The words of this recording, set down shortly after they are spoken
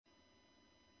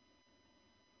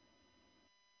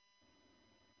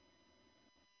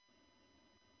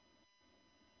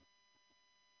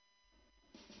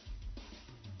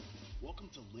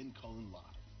to Lynn Cullen Live,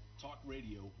 talk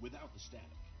radio without the static.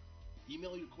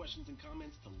 Email your questions and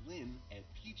comments to Lynn at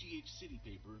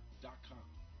pghcitypaper.com.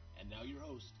 And now your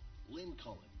host, Lynn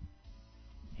Cullen.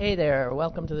 Hey there,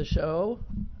 welcome to the show.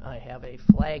 I have a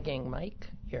flagging mic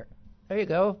here. There you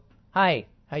go. Hi,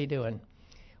 how you doing?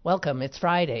 Welcome, it's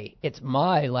Friday. It's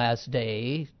my last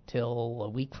day till a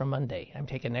week from Monday. I'm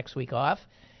taking next week off.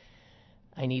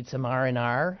 I need some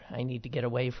R&R. I need to get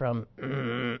away from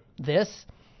this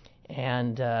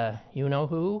and you know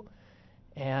who.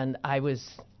 And I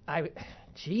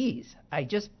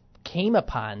just came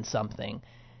upon something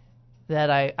that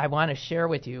I want to share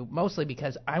with you, mostly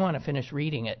because I want to finish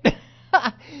reading it.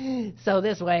 So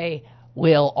this way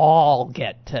we'll all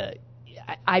get to...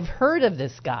 I've heard of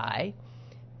this guy,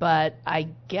 but I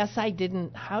guess I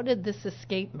didn't... How did this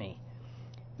escape me?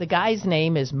 The guy's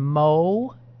name is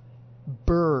Moe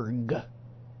Berg.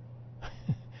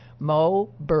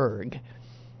 Moe Berg.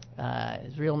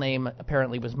 His real name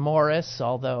apparently was Morris,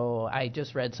 although I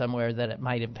just read somewhere that it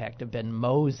might in fact have been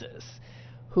Moses.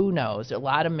 Who knows? There's a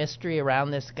lot of mystery around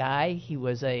this guy. He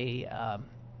was a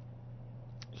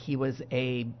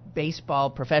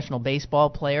professional baseball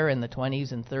player in the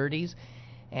 20s and 30s,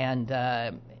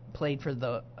 and played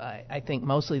for I think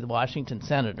mostly the Washington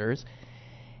Senators,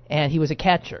 and he was a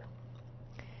catcher.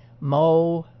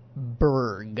 Moe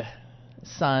Berg,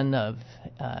 son of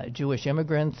Jewish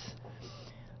immigrants,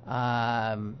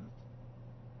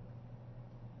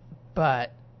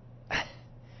 but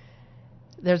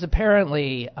there's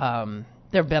apparently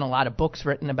there have been a lot of books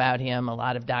written about him, a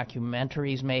lot of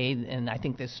documentaries made, and I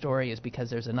think this story is because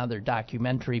there's another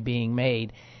documentary being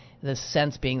made, the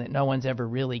sense being that no one's ever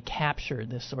really captured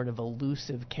this sort of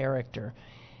elusive character.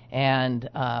 And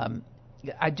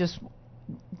I just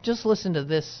listen to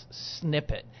this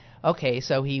snippet. Okay,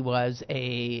 so he was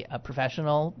a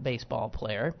professional baseball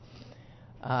player.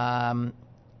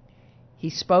 He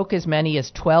spoke as many as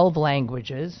 12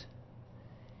 languages.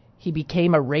 He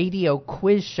became a radio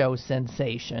quiz show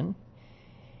sensation.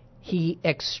 He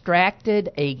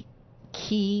extracted a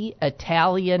key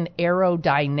Italian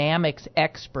aerodynamics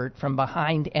expert from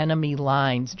behind enemy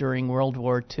lines during World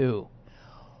War II.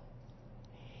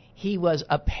 He was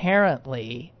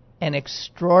apparently an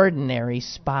extraordinary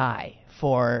spy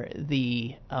for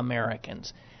the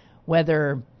Americans.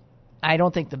 I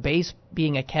don't think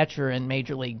being a catcher in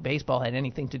Major League Baseball had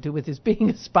anything to do with his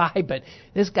being a spy, but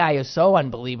this guy is so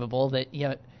unbelievable that,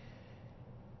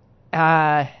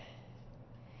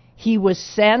 he was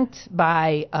sent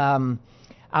by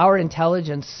our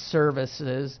intelligence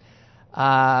services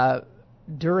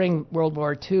during World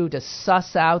War II to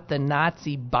suss out the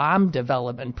Nazi bomb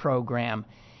development program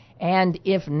and,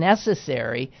 if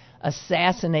necessary,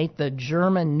 assassinate the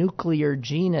German nuclear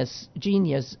genius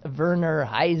Werner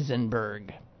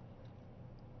Heisenberg.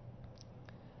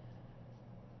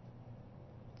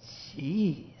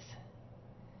 Jeez.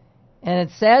 And it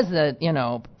says that,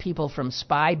 people from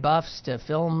spy buffs to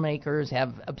filmmakers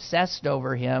have obsessed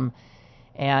over him.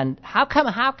 And how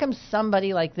come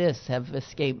somebody like this have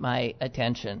escaped my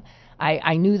attention?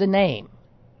 I knew the name.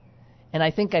 And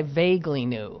I think I vaguely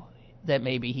knew that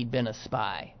maybe he'd been a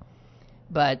spy.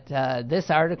 But this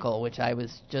article, which I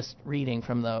was just reading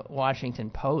from the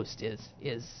Washington Post, is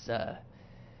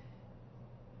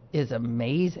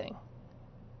amazing.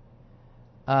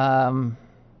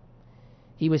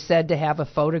 He was said to have a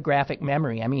photographic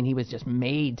memory. I mean, he was just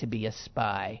made to be a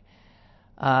spy.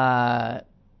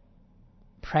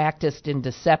 Practiced in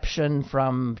deception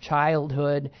from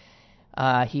childhood.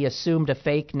 He assumed a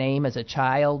fake name as a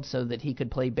child so that he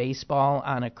could play baseball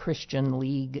on a Christian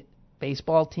league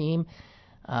baseball team.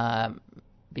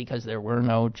 Because there were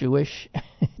no Jewish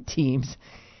teams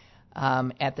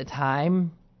at the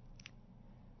time.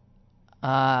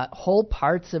 Whole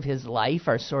parts of his life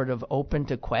are sort of open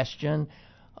to question,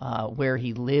 where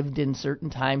he lived in certain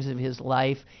times of his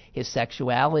life. His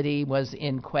sexuality was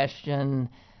in question.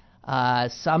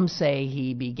 Some say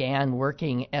he began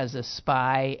working as a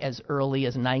spy as early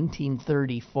as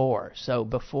 1934, so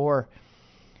before,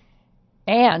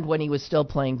 and when he was still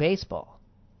playing baseball.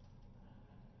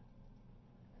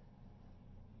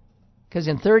 Because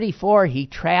in 1934, he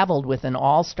traveled with an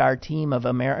all-star team of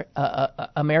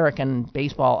American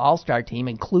baseball all-star team,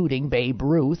 including Babe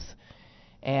Ruth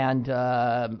and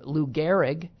Lou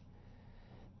Gehrig.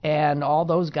 And all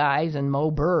those guys and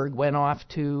Moe Berg went off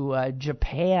to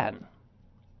Japan.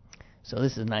 So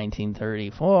this is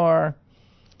 1934.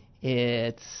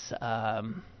 It's,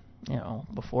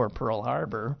 before Pearl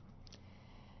Harbor.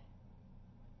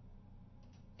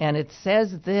 And it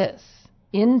says this: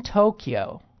 in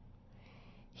Tokyo,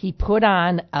 he put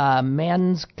on a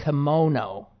men's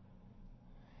kimono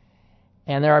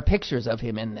And there are pictures of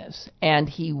him in this. And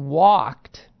he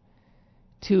walked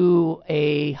to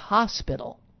a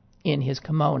hospital in his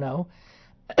kimono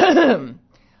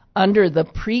under the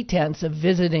pretense of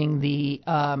visiting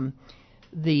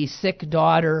the sick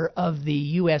daughter of the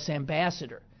U.S.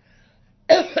 ambassador.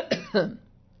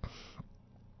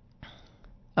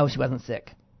 Oh, she wasn't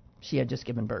sick. She had just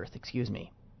given birth, excuse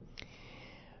me.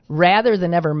 Rather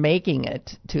than ever making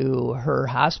it to her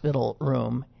hospital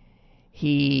room,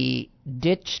 he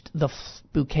ditched the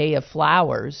bouquet of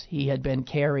flowers he had been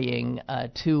carrying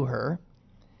to her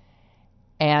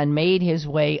and made his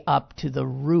way up to the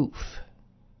roof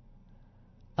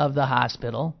of the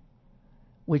hospital,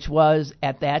 which was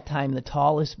at that time the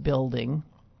tallest building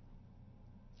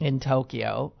in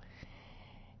Tokyo,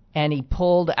 and he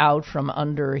pulled out from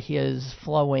under his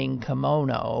flowing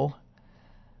kimono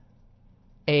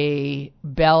a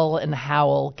Bell and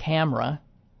Howell camera,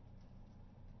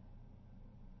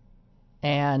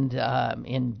 and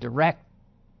in direct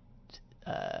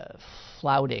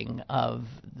flouting of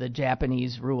the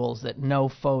Japanese rules that no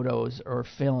photos or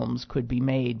films could be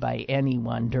made by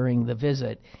anyone during the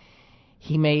visit,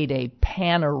 he made a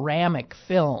panoramic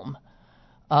film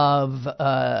of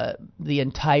the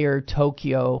entire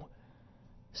Tokyo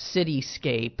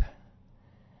cityscape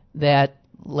that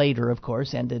later, of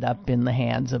course, ended up in the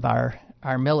hands of our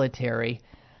military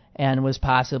and was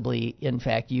possibly, in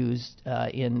fact, used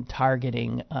in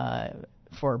targeting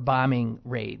for bombing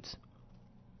raids.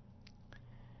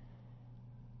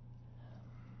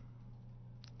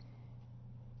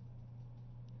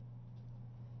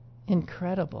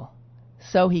 Incredible.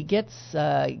 So he gets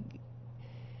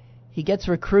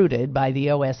recruited by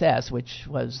the OSS, which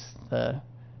was the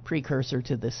precursor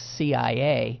to the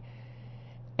CIA,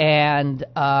 and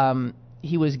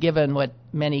he was given what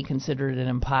many considered an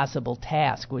impossible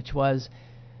task, which was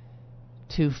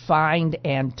to find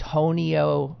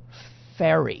Antonio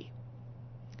Ferri,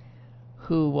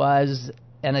 who was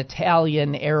an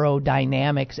Italian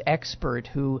aerodynamics expert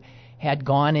who had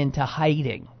gone into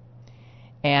hiding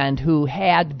and who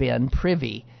had been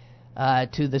privy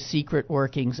to the secret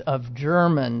workings of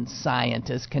German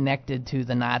scientists connected to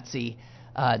the Nazi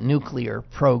nuclear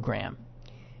program.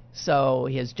 So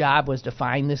his job was to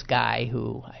find this guy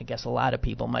who I guess a lot of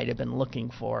people might have been looking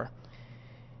for,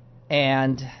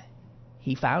 and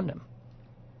he found him.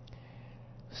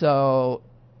 So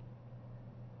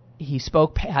he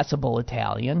spoke passable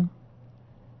Italian,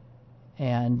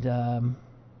 and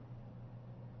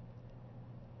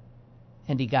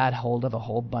he got hold of a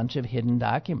whole bunch of hidden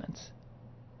documents.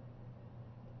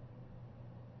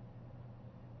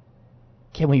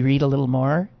 Can we read a little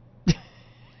more?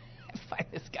 I find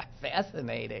this guy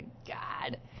fascinating.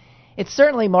 God. It's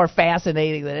certainly more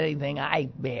fascinating than anything I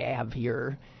have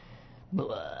here.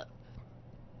 Blah.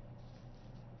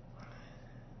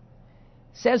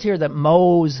 Says here that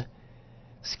Moe's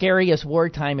scariest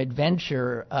wartime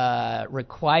adventure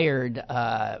required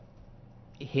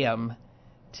him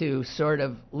to sort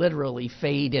of literally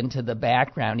fade into the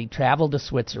background. He traveled to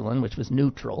Switzerland, which was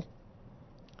neutral,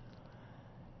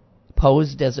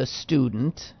 posed as a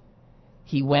student.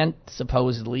 He went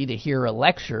supposedly to hear a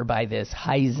lecture by this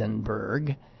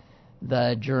Heisenberg,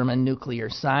 the German nuclear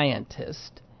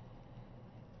scientist,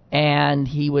 and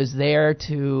he was there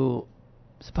to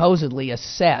supposedly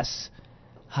assess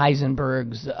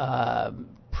Heisenberg's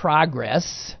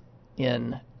progress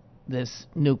in this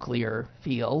nuclear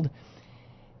field,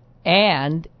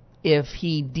 and if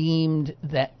he deemed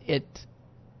that it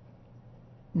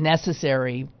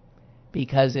necessary,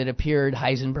 because it appeared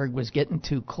Heisenberg was getting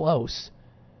too close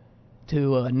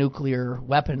to nuclear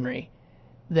weaponry,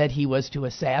 that he was to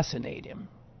assassinate him.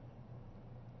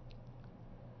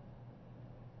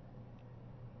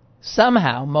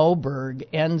 Somehow Moe Berg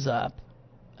ends up,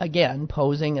 again,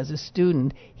 posing as a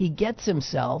student. He gets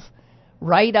himself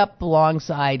right up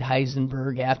alongside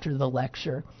Heisenberg after the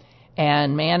lecture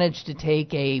and managed to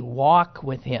take a walk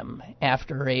with him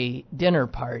after a dinner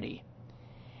party.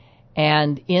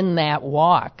 And in that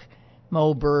walk,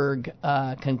 Moe Berg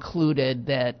concluded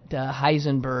that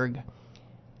Heisenberg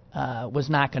was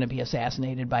not going to be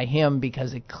assassinated by him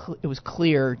because it was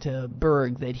clear to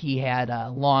Berg that he had a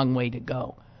long way to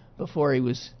go before he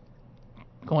was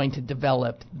going to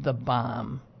develop the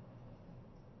bomb.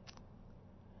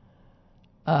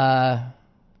 I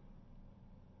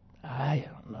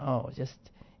don't know, just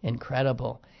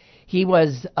incredible. He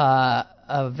was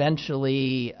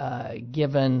eventually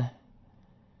given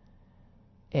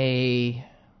a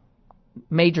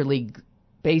Major League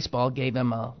Baseball gave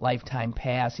him a lifetime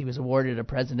pass. He was awarded a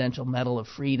Presidential Medal of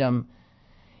Freedom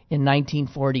in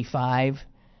 1945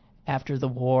 after the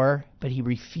war, but he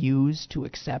refused to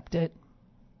accept it.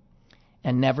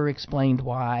 and never explained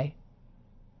why.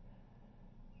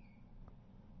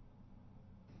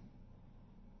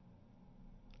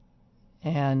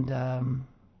 And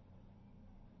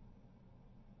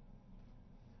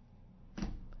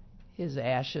his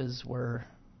ashes were,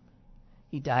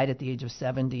 he died at the age of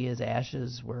 70. His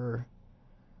ashes were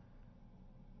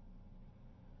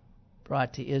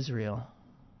brought to Israel.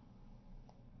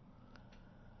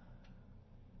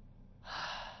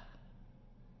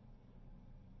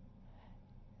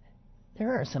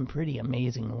 There are some pretty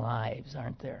amazing lives,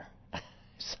 aren't there?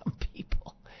 Some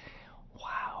people.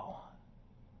 Wow.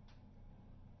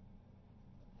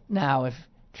 Now, if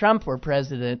Trump were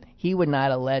president, he would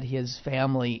not have let his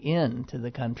family into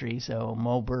the country, so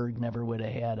Moe Berg never would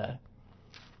have had a...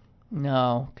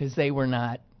 No, because they were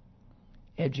not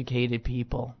educated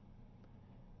people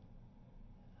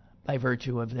by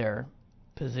virtue of their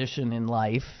position in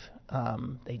life.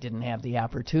 They didn't have the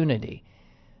opportunity.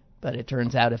 But it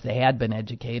turns out if they had been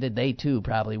educated, they too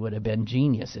probably would have been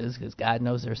geniuses, because God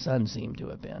knows their son seemed to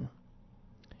have been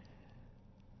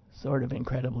sort of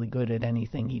incredibly good at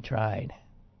anything he tried.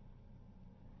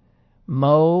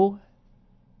 Moe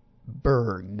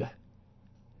Berg,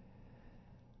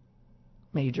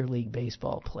 Major League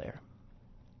Baseball player.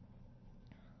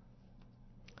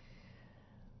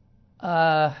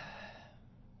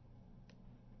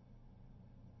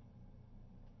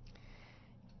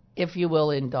 If you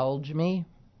will indulge me,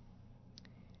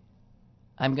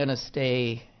 I'm going to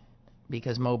stay,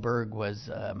 because Moe Berg was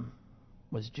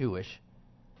Jewish.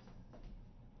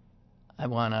 I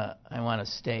want to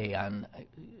stay on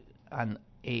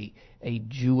a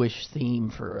Jewish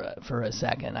theme for a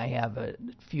second. I have a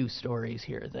few stories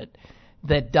here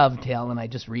that dovetail, and I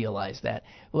just realized that.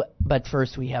 But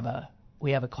first, we have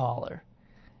a caller.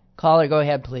 Caller, go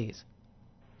ahead, please.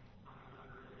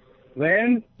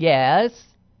 Lynn? Yes.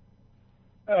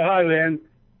 Hi, Lynn.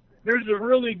 There's a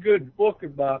really good book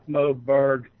about Moe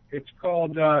Berg. It's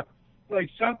called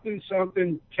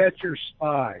something Catcher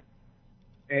Spy.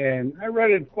 And I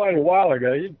read it quite a while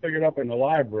ago. You can pick it up in the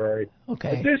library.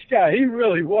 Okay. But this guy, he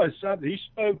really was something. He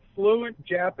spoke fluent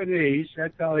Japanese.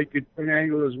 That's how he could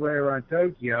finagle his way around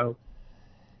Tokyo.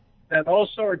 That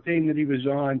all-star team that he was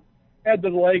on had the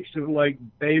likes of,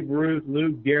 Babe Ruth,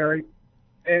 Lou Gehrig.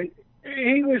 And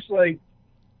he was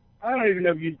I don't even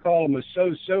know if you'd call him a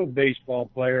so-so baseball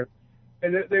player.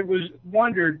 And there was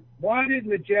wondered, why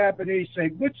didn't the Japanese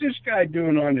think, what's this guy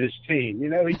doing on this team?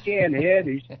 He can't hit.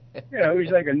 He's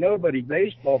like a nobody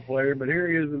baseball player, but here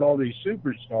he is with all these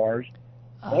superstars.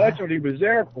 Well, that's what he was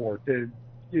there for, to,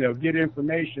 get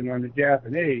information on the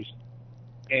Japanese.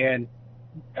 And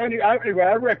anyway,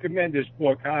 I recommend this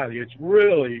book highly. It's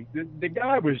really, the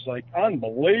guy was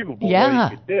unbelievable what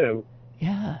he could do.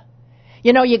 Yeah.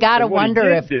 You gotta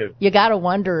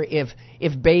wonder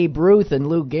if Babe Ruth and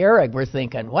Lou Gehrig were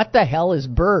thinking, what the hell is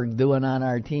Berg doing on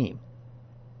our team?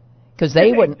 Because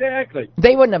they wouldn't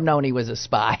have known he was a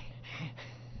spy.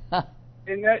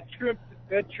 And that trip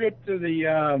to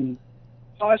the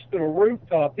hospital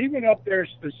rooftop, he went up there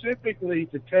specifically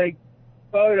to take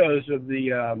photos of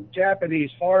the Japanese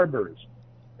harbors.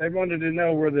 They wanted to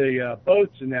know where the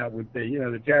boats and that would be,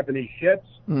 the Japanese ships.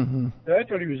 Mm-hmm. So that's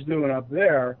what he was doing up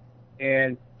there.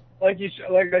 And like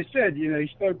I said, he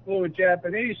spoke fluent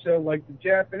Japanese, so the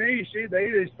Japanese, they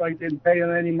just didn't pay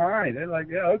him any mind. They're like,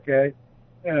 yeah, okay,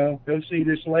 go see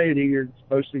this lady you're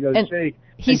supposed to go see.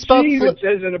 He spoke. She even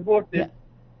says in the book that. Yeah.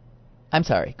 I'm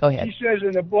sorry. Go ahead. He says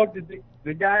in the book that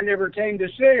the guy never came to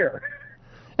see her.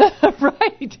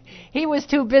 Right. He was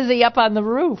too busy up on the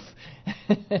roof.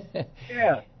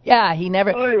 Yeah. Yeah, he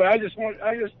never. Well, anyway, I just wanted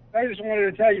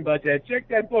to tell you about that. Check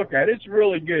that book out. It's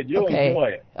really good. You'll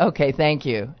enjoy it. Okay, thank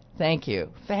you.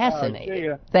 Fascinating. See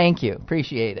ya. Thank you.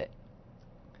 Appreciate it.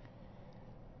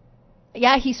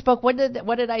 Yeah, he spoke, what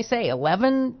did I say,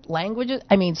 11 languages?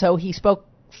 So he spoke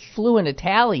fluent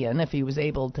Italian if he was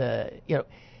able to,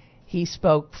 he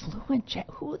spoke fluent,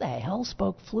 who the hell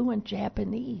spoke fluent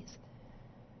Japanese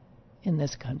in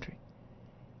this country?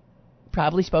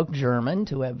 Probably spoke German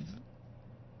to have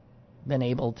been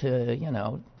able to,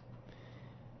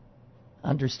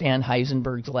 understand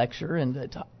Heisenberg's lecture and to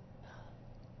talk.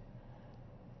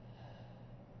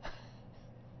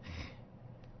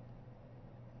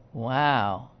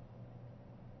 Wow.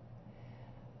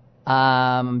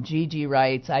 Gigi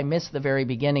writes, I missed the very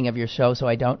beginning of your show, so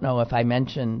I don't know if I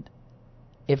mentioned,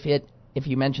 if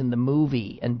you mentioned the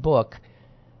movie and book,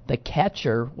 The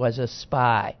Catcher Was a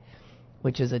Spy,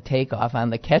 which is a takeoff on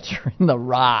The Catcher in the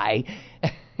Rye.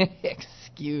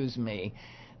 Excuse me.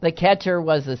 The Catcher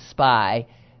Was a Spy.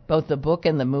 Both the book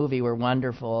and the movie were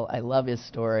wonderful. I love his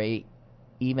story,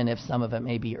 even if some of it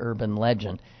may be urban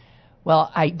legend.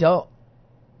 Well, I don't.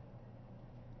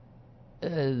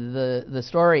 The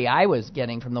story I was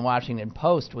getting from the Washington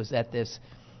Post was that this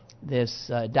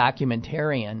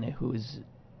documentarian who's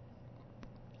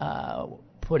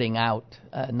putting out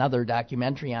another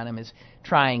documentary on him is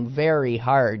trying very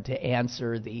hard to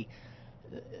answer to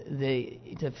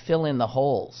fill in the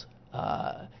holes.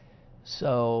 But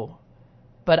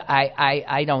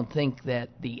I don't think that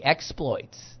the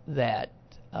exploits that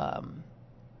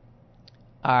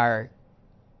are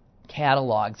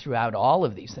cataloged throughout all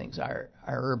of these things are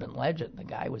urban legend. The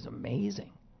guy was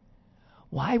amazing.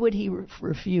 Why would he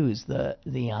refuse the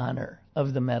honor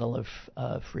of the Medal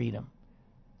of Freedom?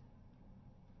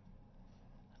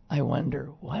 I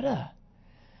wonder. What a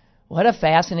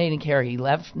fascinating character. He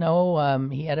left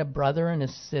he had a brother and a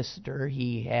sister.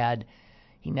 He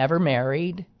never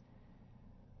married,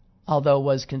 although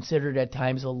was considered at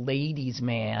times a ladies'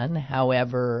 man.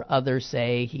 However, others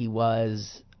say he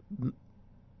was,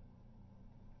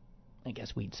 I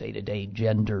guess we'd say today,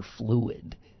 gender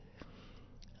fluid.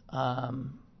 But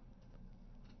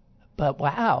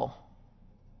wow,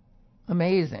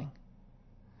 amazing.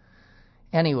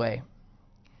 Anyway,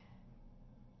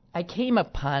 I came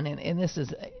upon, and this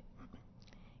is,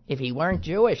 if he weren't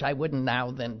Jewish, I wouldn't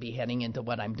now then be heading into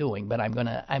what I'm doing, but I'm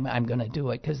gonna do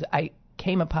it because I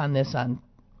came upon this on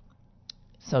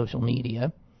social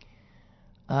media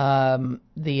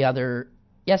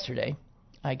yesterday,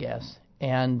 I guess,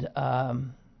 and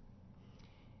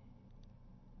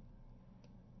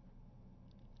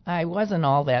I wasn't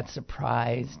all that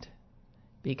surprised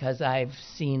because I've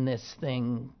seen this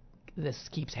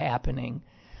keeps happening.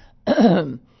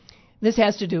 This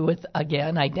has to do with,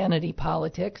 again, identity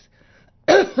politics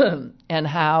and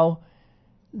how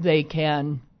they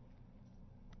can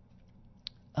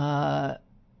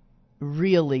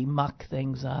really muck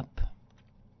things up.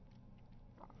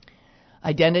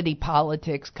 Identity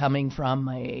politics coming from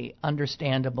a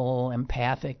understandable,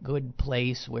 empathic, good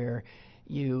place where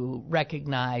you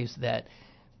recognize that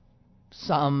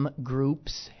some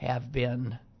groups have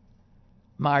been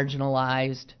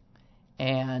marginalized,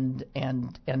 and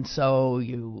so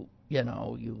you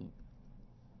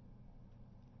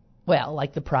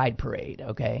like the Pride Parade,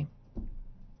 okay?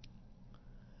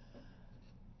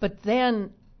 But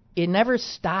then it never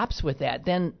stops with that.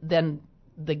 Then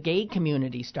the gay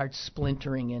community starts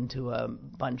splintering into a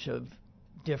bunch of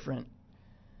different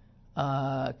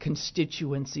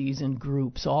constituencies and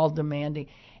groups, all demanding.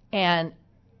 And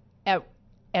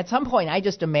at some point, I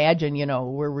just imagine,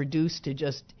 we're reduced to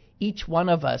just each one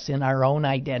of us in our own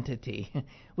identity,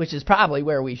 which is probably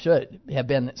where we should have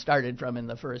been started from in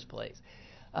the first place.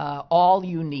 All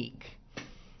unique.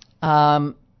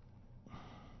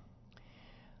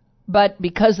 But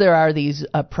because there are these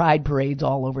pride parades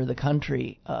all over the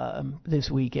country this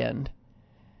weekend,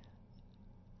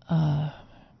 and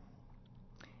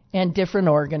different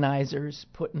organizers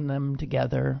putting them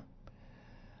together,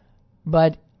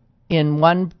 but in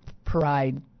one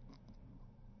pride,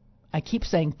 I keep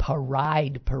saying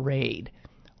parade,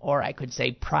 or I could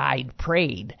say pride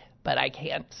parade, but I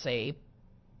can't say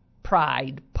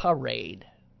pride parade,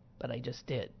 but I just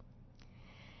did.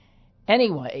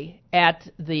 Anyway, at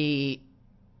the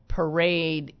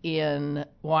parade in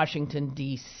Washington,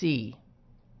 D.C.,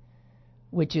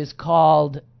 which is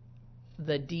called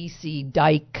the D.C.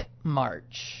 Dyke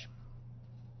March,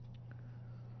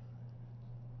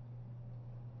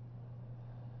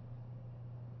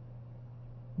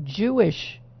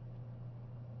 Jewish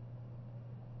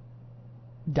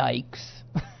dykes,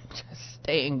 just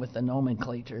staying with the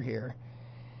nomenclature here,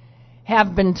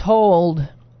 have been told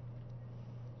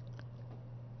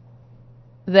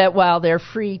that while they're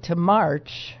free to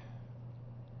march,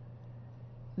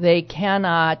 they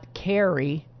cannot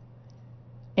carry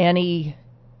any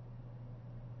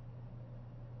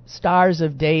Stars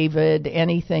of David,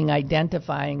 anything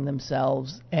identifying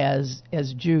themselves as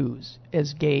Jews,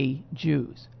 as gay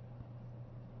Jews.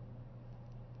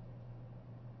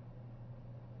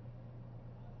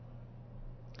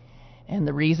 And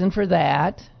the reason for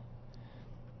that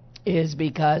is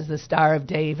because the Star of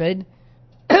David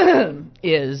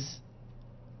is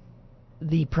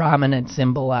the prominent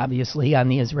symbol, obviously, on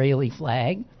the Israeli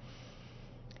flag.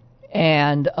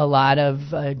 And a lot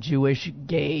of Jewish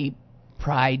gay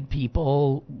pride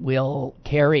people will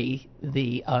carry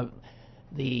the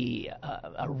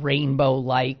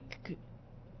rainbow-like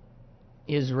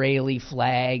Israeli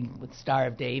flag with Star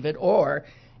of David, or,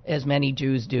 as many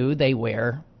Jews do, they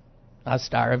wear a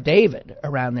Star of David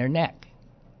around their neck.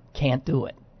 Can't do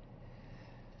it.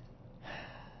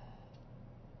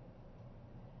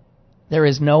 There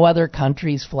is no other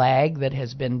country's flag that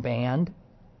has been banned.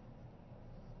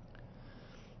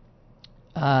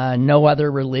 No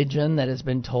other religion that has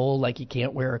been told, like, you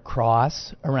can't wear a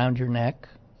cross around your neck.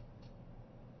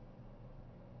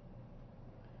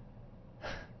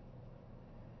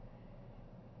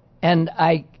 And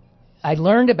I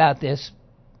learned about this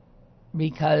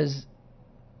because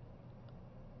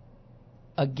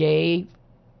a gay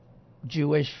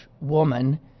Jewish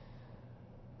woman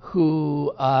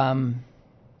who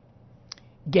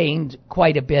gained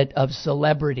quite a bit of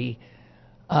celebrity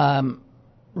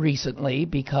recently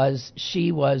because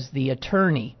she was the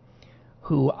attorney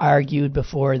who argued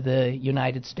before the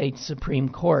United States Supreme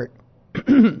Court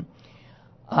in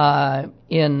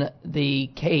the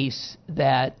case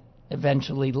that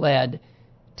eventually led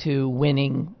to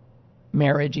winning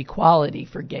marriage equality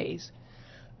for gays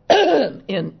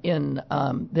in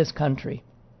this country.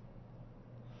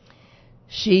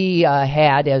 She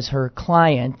had as her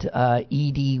client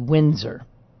Edie Windsor,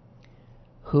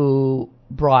 who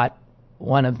brought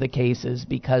one of the cases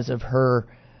because of her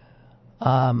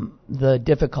the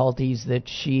difficulties that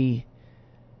she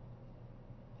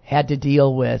had to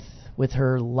deal with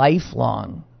her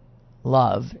lifelong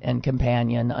love and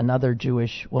companion, another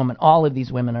Jewish woman. All of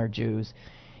these women are Jews.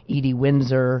 Edie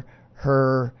Windsor,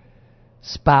 her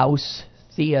spouse,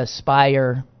 Thea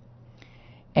Spire,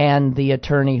 and the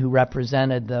attorney who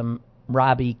represented them,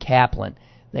 Robbie Kaplan.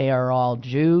 They are all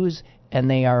Jews, and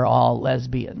they are all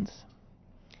lesbians.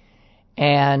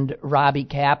 And Robbie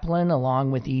Kaplan,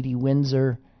 along with Edie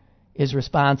Windsor, is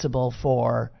responsible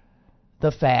for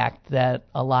the fact that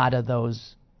a lot of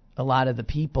the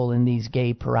people in these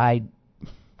gay pride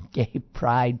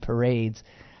parades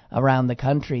around the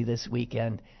country this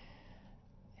weekend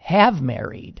have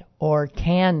married or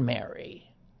can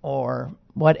marry or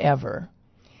whatever.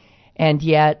 And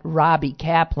yet Robbie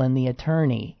Kaplan, the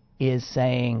attorney, is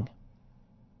saying,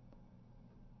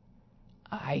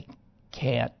 I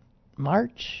can't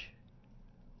march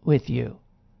with you.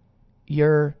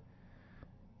 You're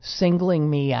singling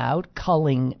me out,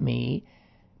 culling me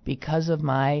because of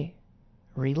my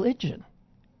religion.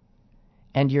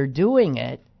 And you're doing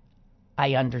it,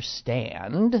 I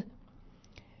understand,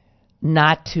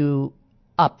 not to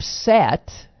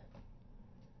upset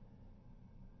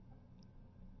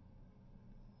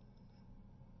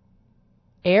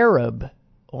Arab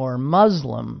or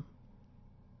Muslim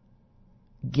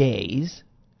gays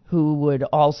who would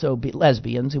also be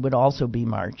lesbians, who would also be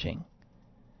marching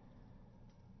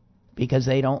because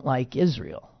they don't like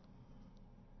Israel.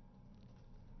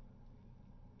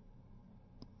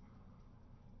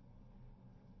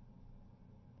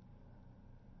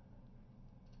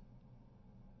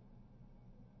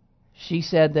 She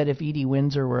said that if Edie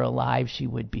Windsor were alive, she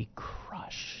would be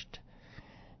crushed.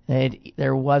 That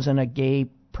there wasn't a gay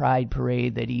pride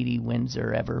parade that Edie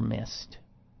Windsor ever missed.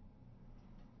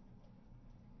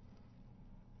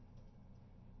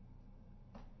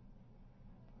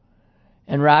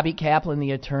 And Robbie Kaplan,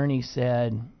 the attorney,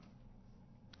 said,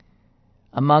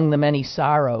 among the many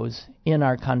sorrows in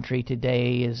our country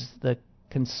today is the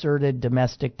concerted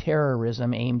domestic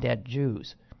terrorism aimed at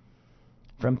Jews.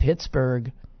 From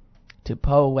Pittsburgh to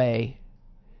Poway,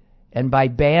 and by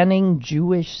banning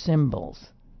Jewish symbols,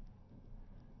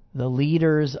 the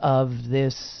leaders of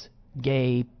this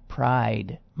gay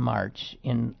pride march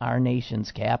in our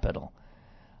nation's capital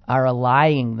are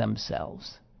allying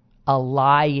themselves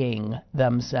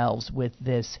with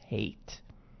this hate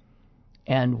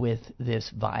and with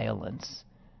this violence.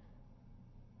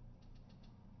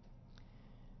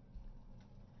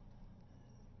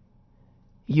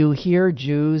 You hear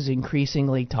Jews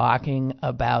increasingly talking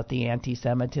about the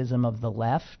anti-Semitism of the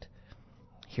left.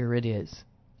 Here it is.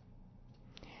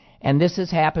 And this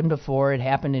has happened before. It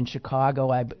happened in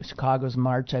Chicago, Chicago's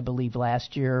march, I believe,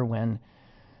 last year, when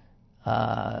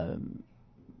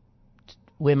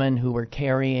women who were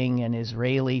carrying an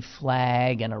Israeli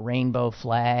flag and a rainbow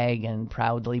flag and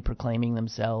proudly proclaiming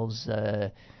themselves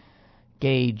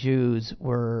gay Jews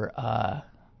were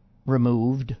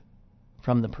removed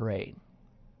from the parade.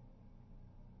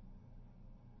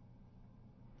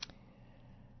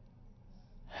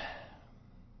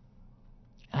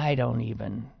 I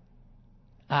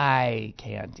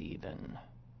can't even.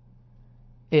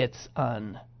 It's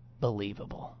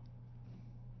unbelievable.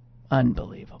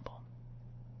 Unbelievable.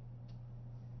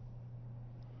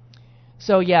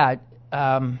 So yeah,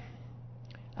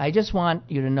 I just want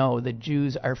you to know that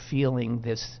Jews are feeling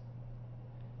this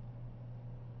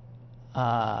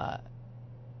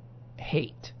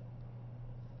hate,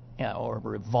 or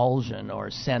revulsion,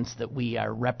 or sense that we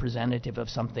are representative of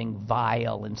something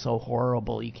vile and so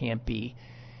horrible you can't be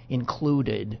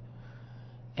included.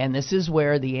 And this is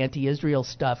where the anti-Israel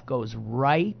stuff goes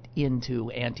right into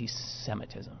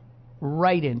anti-Semitism.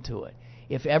 right into it.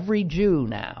 If every Jew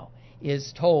now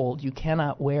is told you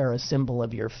cannot wear a symbol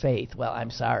of your faith, well, I'm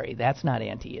sorry, that's not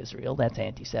anti-Israel, that's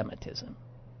anti-Semitism.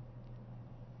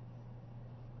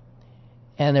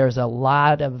 And there's a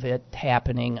lot of it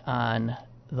happening on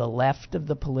the left of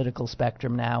the political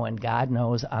spectrum now, and God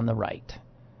knows on the right.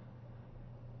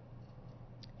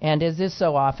 And as is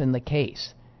so often the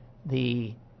case,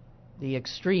 the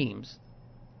extremes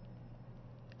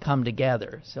come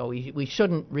together. So we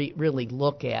shouldn't really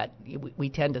look at. We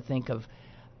tend to think of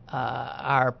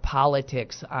our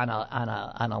politics in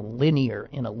a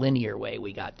linear way.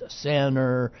 We got the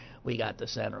center, we got the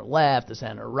center left, the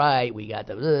center right, we got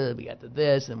the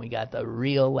this, and we got the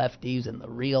real lefties and the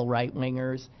real right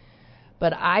wingers.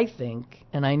 But I think,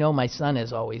 and I know my son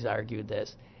has always argued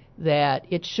this, that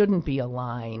it shouldn't be a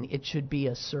line, it should be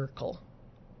a circle.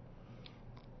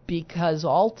 Because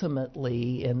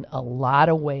ultimately, in a lot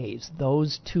of ways,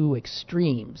 those two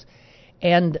extremes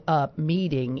end up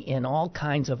meeting in all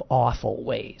kinds of awful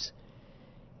ways.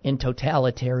 In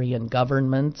totalitarian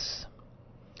governments,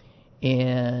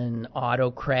 in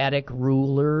autocratic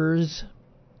rulers,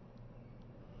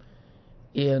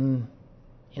 in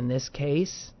this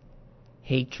case,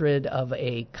 hatred of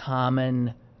a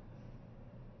common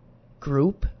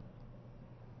group.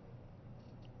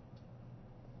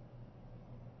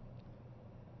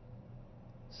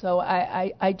 So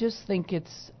I just think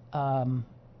it's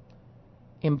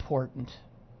important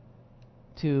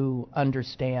to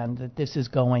understand that this is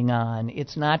going on.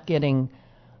 It's not getting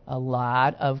a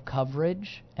lot of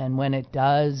coverage, and when it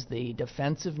does, the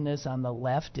defensiveness on the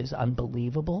left is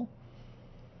unbelievable.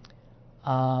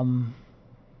 And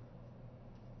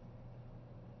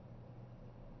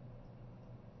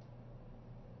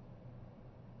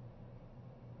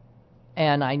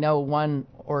I know one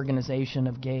organization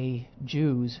of gay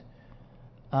Jews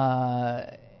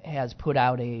has put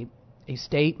out a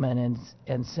statement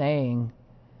and saying,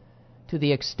 to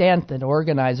the extent that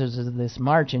organizers of this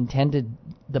march intended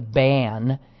the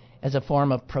ban as a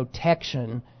form of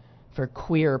protection for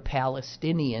queer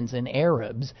Palestinians and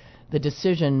Arabs, the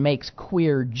decision makes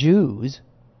queer Jews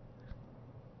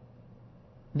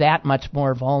that much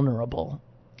more vulnerable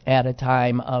at a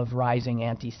time of rising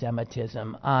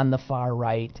anti-Semitism on the far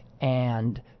right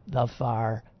and the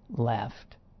far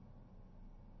left.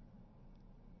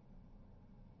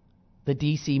 The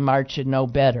D.C. march should know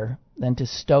better than to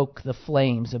stoke the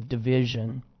flames of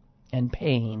division and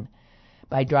pain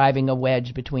by driving a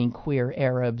wedge between queer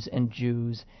Arabs and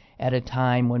Jews at a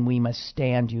time when we must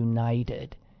stand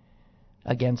united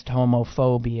against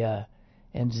homophobia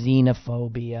and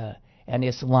xenophobia and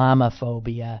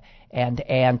Islamophobia and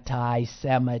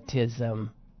anti-Semitism.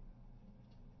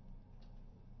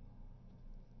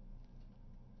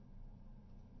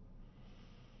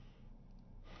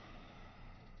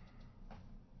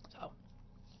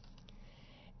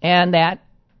 And that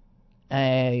I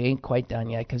ain't quite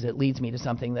done yet, because it leads me to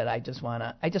something that I just want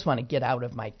to get out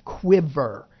of my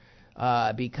quiver,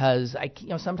 because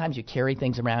sometimes you carry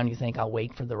things around, you think I'll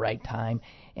wait for the right time,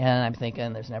 and I'm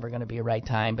thinking there's never going to be a right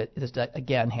time. But this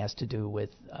again has to do with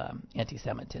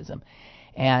anti-Semitism,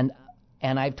 and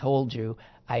I've told you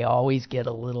I always get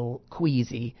a little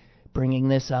queasy bringing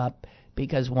this up,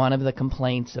 because one of the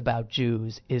complaints about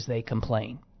Jews is they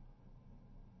complain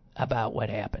about what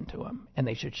happened to them, and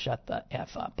they should shut the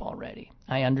F up already.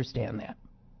 I understand that.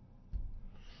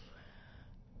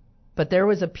 But there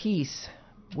was a piece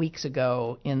weeks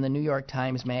ago in the New York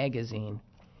Times Magazine,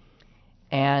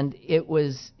 and it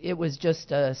was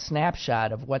just a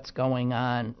snapshot of what's going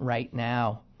on right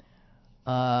now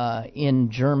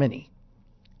in Germany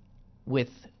with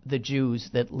the Jews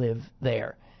that live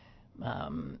there.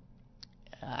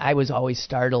 I was always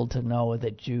startled to know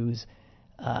that Jews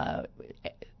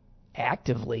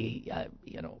actively,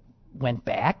 went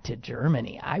back to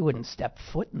Germany. I wouldn't step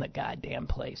foot in the goddamn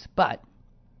place. But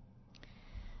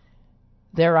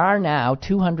there are now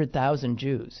 200,000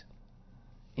 Jews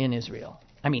in Israel.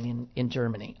 I mean, in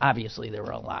Germany. Obviously, there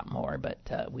were a lot more, but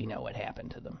we know what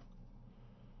happened to them.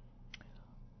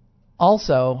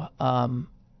 Also,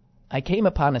 I came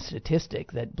upon a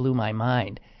statistic that blew my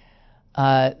mind.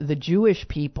 The Jewish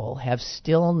people have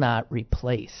still not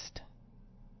replaced.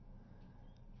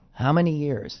 How many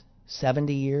years?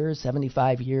 70 years,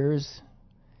 75 years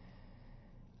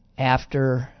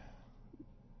after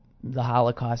the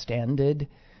Holocaust ended,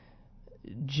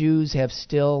 Jews have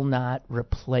still not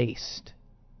replaced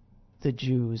the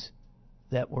Jews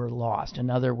that were lost.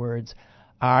 In other words,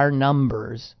 our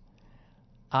numbers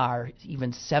are,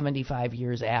 even 75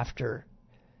 years after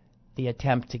the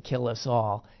attempt to kill us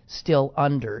all, still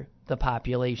under the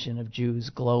population of Jews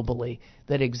globally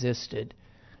that existed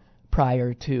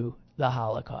prior to the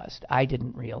Holocaust. I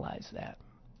didn't realize that.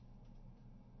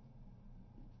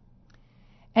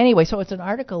 Anyway, so it's an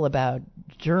article about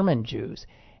German Jews,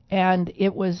 and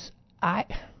it was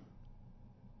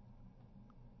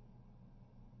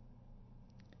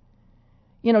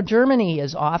Germany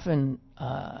is often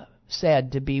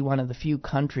said to be one of the few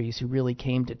countries who really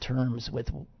came to terms with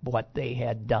what they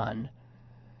had done.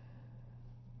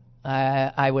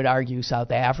 I would argue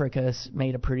South Africa's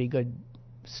made a pretty good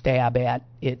stab at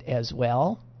it as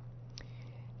well.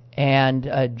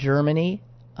 And Germany,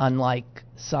 unlike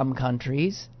some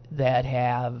countries that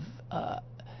have...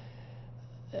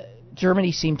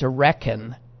 Germany seemed to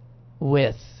reckon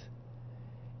with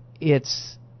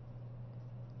its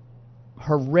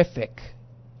horrific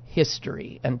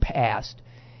history and past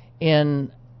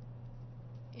in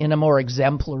a more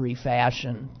exemplary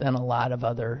fashion than a lot of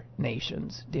other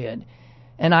nations did.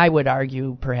 And I would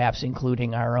argue, perhaps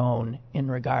including our own, in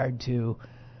regard to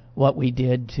what we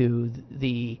did to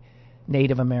the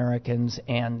Native Americans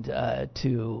and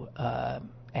to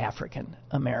African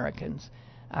Americans.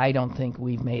 I don't think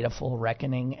we've made a full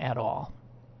reckoning at all.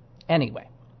 Anyway.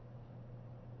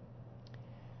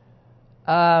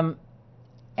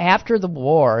 After the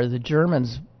war, the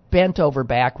Germans bent over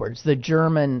backwards. The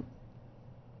German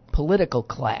political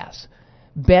class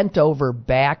bent over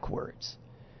backwards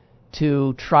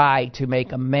to try to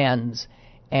make amends,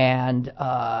 and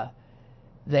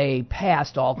they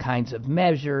passed all kinds of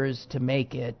measures to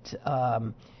make it,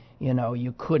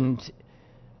 you couldn't,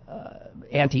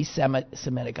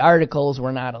 anti-Semitic articles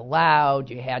were not allowed,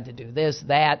 you had to do this,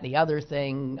 that, the other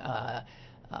thing.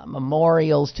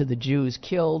 Memorials to the Jews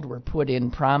killed were put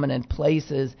in prominent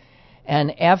places.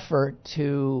 An effort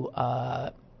to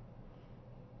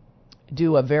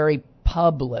do a very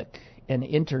public and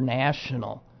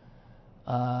international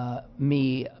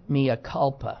mea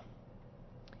culpa.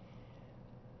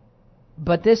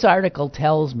 But this article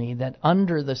tells me that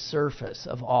under the surface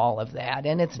of all of that,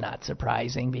 and it's not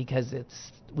surprising because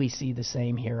we see the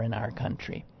same here in our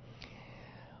country,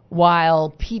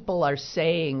 while people are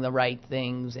saying the right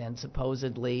things and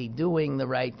supposedly doing the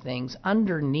right things,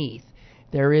 underneath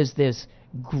there is this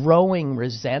growing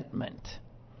resentment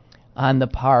on the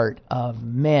part of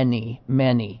many,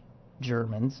 many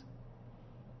Germans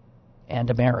and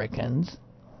Americans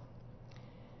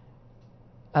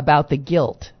about the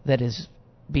guilt that is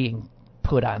being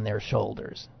put on their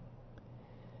shoulders.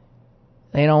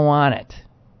 They don't want it.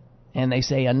 And they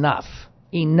say, enough,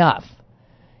 enough.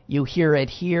 You hear it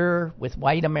here with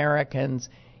white Americans.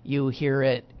 You hear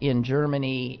it in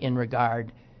Germany in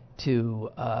regard to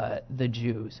the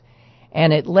Jews.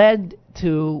 And it led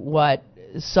to what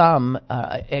some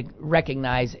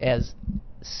recognize as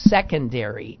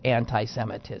secondary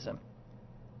anti-Semitism.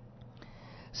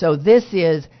 So this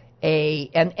is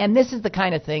and this is the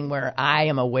kind of thing where I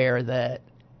am aware that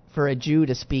for a Jew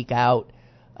to speak out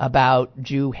about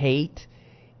Jew hate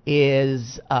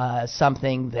is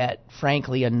something that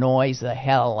frankly annoys the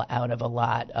hell out of a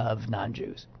lot of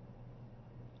non-Jews.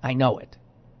 I know it.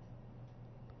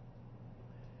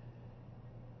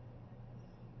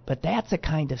 But that's a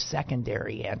kind of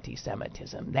secondary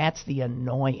anti-Semitism. That's the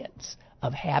annoyance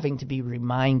of having to be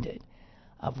reminded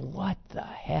of what the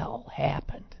hell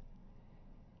happened.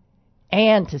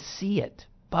 And to see it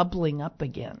bubbling up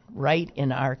again right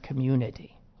in our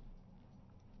community.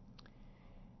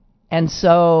 And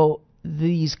so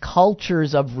these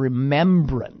cultures of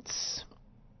remembrance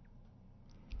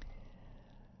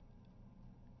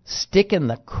stick in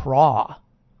the craw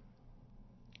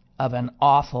of an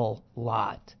awful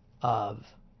lot of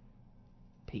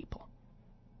people.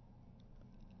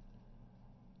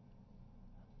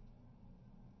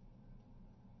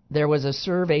 There was a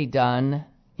survey done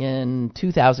in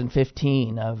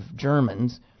 2015 of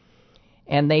Germans,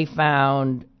 and they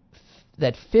found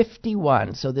that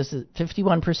 51%, so this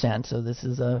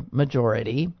is a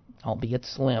majority, albeit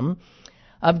slim,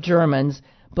 of Germans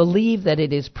believe that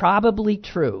it is probably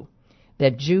true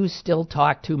that Jews still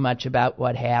talk too much about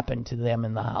what happened to them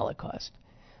in the Holocaust.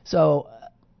 So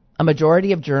a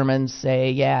majority of Germans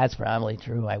say, yeah, it's probably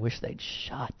true. I wish they'd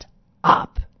shut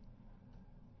up.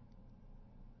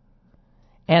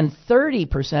 And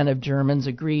 30% of Germans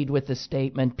agreed with the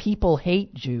statement, people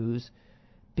hate Jews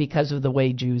because of the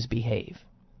way Jews behave.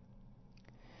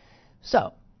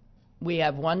 So, we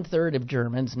have 1/3 of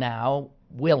Germans now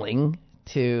willing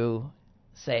to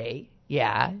say,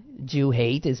 yeah, Jew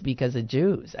hate is because of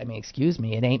Jews. I mean, excuse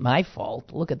me, it ain't my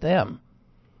fault. Look at them.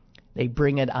 They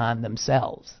bring it on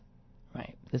themselves.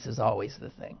 Right? This is always the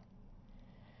thing.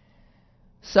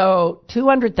 So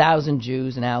 200,000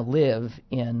 Jews now live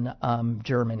in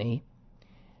Germany.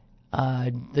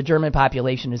 The German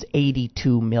population is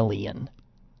 82 million.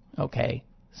 Okay,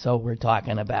 so we're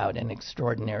talking about an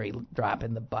extraordinary drop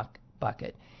in the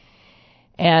bucket.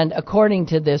 And according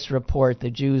to this report,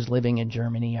 the Jews living in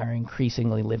Germany are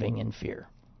increasingly living in fear.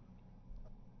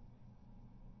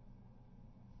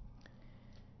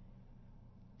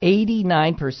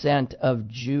 "89% of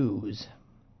Jews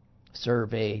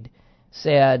surveyed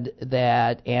said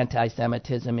that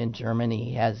anti-Semitism in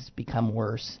Germany has become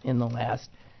worse in the last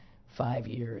 5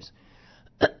 years."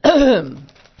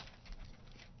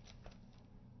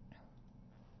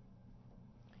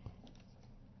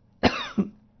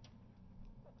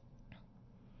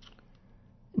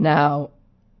 Now,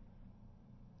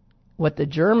 what the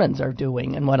Germans are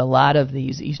doing and what a lot of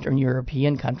these Eastern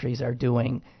European countries are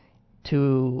doing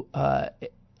to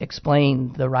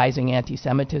explain the rising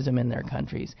anti-Semitism in their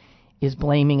countries is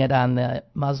blaming it on the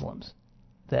Muslims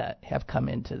that have come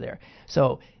into there.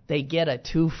 So they get a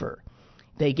twofer.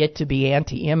 They get to be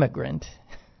anti-immigrant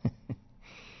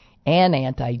and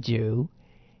anti-Jew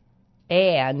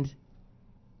and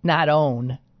not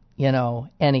own,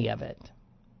 any of it.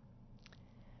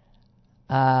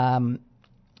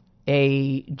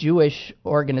 A Jewish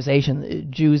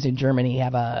organization, Jews in Germany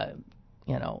have a,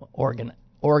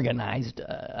 organized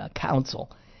council,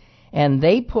 and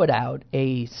they put out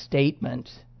a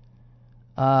statement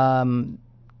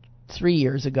 3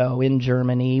 years ago in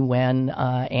Germany when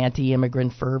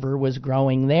anti-immigrant fervor was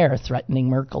growing there, threatening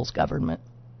Merkel's government.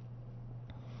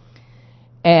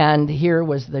 And here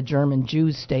was the German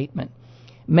Jews' statement.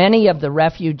 "Many of the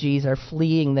refugees are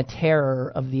fleeing the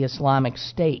terror of the Islamic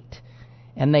State,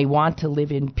 and they want to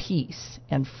live in peace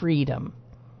and freedom.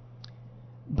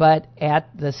 But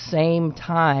at the same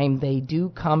time, they do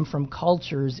come from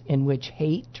cultures in which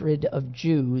hatred of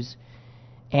Jews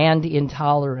and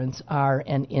intolerance are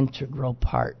an integral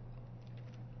part."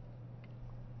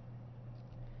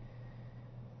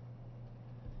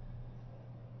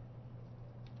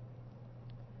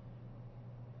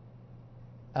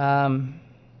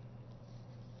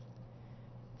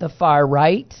 The far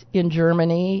right in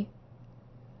Germany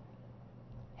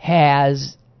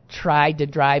has tried to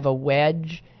drive a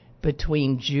wedge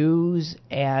between Jews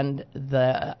and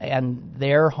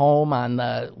their home on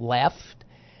the left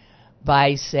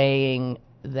by saying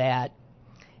that,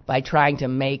 by trying to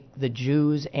make the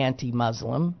Jews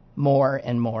anti-Muslim more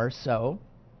and more so.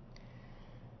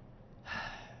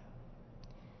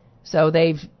 So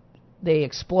they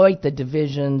exploit the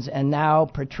divisions and now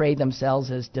portray themselves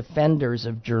as defenders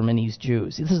of Germany's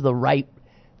Jews. This is the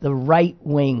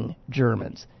right-wing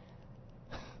Germans,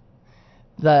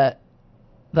 the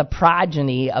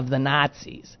progeny of the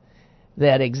Nazis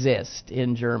that exist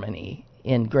in Germany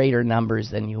in greater numbers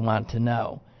than you want to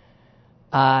know,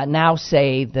 now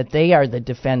say that they are the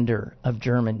defender of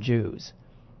German Jews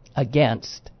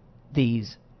against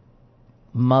these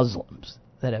Muslims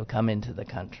that have come into the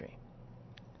country.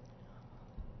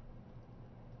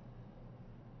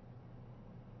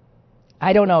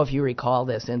 I don't know if you recall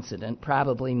this incident.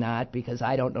 Probably not, because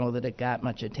I don't know that it got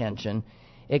much attention.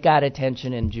 It got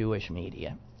attention in Jewish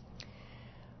media.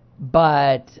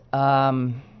 But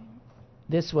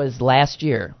this was last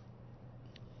year,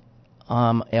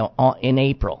 in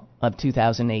April of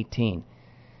 2018.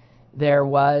 There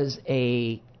was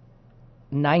a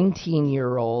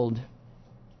 19-year-old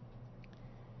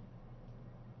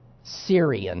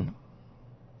Syrian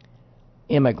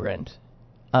immigrant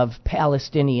of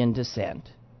Palestinian descent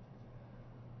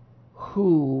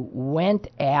who went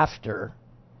after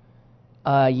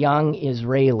a young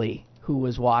Israeli who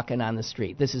was walking on the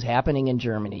street. This is happening in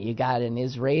Germany. You got an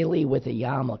Israeli with a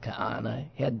yarmulke on, a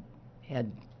head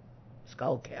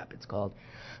skull cap, it's called.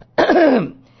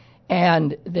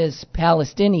 And this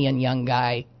Palestinian young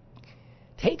guy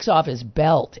takes off his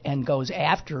belt and goes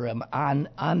after him on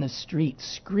the street,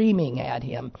 screaming at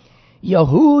him,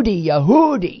 "Yehudi,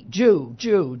 Yehudi, Jew,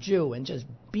 Jew, Jew," and just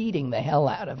beating the hell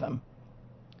out of him.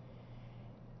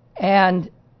 And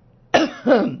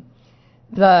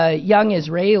the young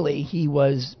Israeli he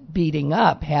was beating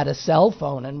up had a cell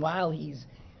phone, and while he's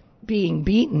being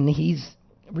beaten, he's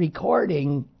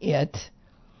recording it.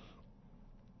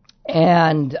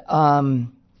 And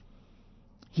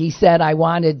he said, I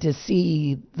wanted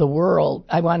the world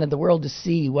to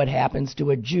see what happens to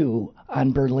a Jew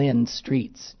on Berlin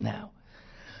streets now.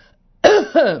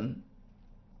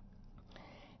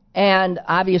 And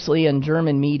obviously in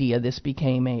German media, this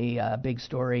became a big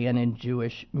story, and in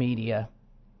Jewish media.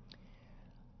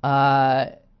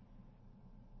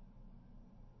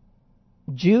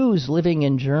 Jews living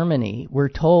in Germany were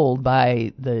told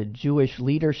by the Jewish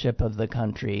leadership of the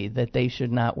country that they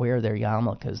should not wear their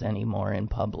yarmulkes anymore in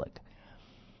public.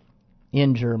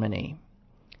 in Germany.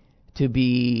 To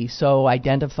be so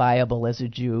identifiable as a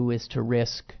Jew is to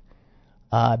risk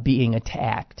being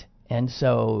attacked, and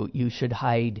so you should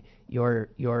hide your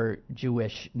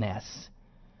Jewishness.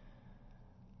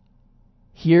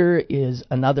 Here is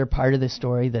another part of the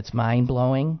story that's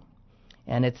mind-blowing,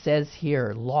 and it says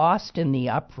here, lost in the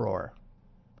uproar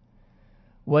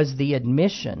was the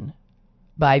admission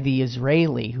by the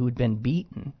Israeli who'd been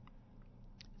beaten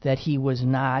that he was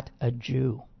not a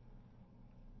Jew.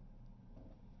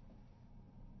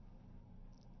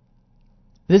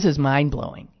 This is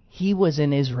mind-blowing. He was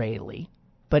an Israeli,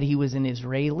 but he was an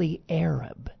Israeli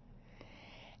Arab.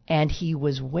 And he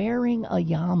was wearing a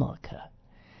yarmulke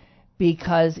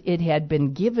because it had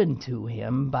been given to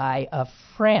him by a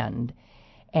friend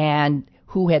and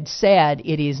who had said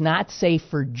it is not safe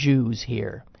for Jews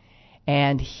here.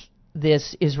 And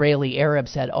this Israeli Arab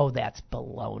said, oh, that's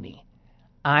baloney.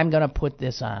 I'm going to put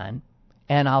this on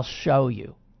and I'll show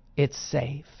you it's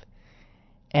safe.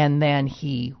 And then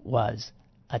he was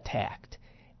attacked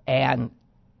and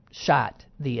shot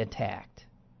the attacked.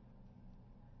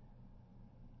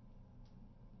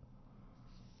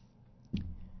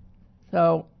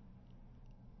 So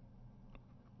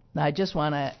I just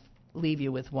want to leave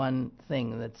you with one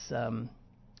thing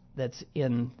that's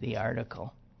in the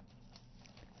article.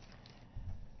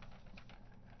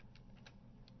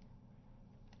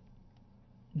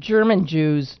 German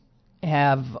Jews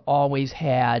have always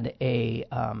had a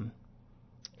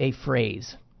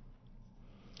phrase,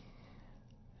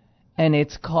 and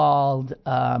it's called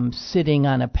sitting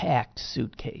on a packed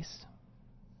suitcase.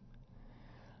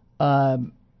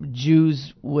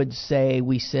 Jews would say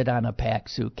we sit on a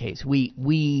packed suitcase.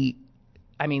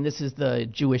 I mean, this is the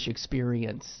Jewish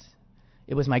experience.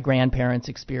 It was my grandparents'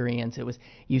 experience. It was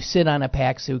you sit on a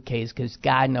packed suitcase because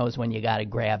God knows when you got to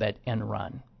grab it and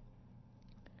run.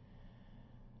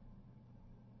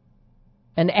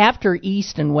 And after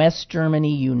East and West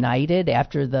Germany united,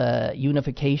 after the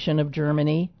unification of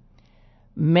Germany,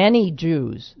 many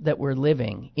Jews that were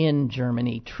living in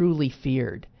Germany truly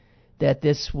feared that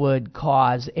this would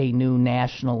cause a new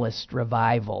nationalist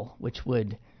revival, which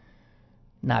would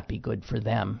not be good for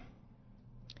them.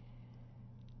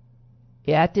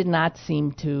 That did not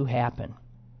seem to happen.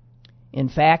 In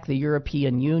fact, the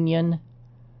European Union,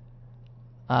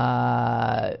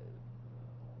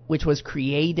 which was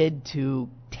created to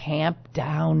tamp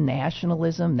down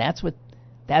nationalism, that's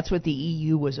what the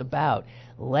EU was about.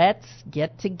 Let's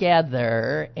get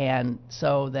together and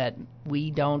so that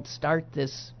we don't start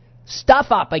this stuff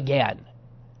up again.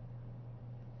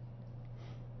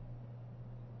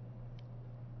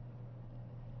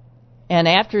 And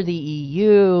after the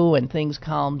EU and things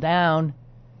calmed down,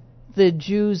 the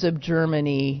Jews of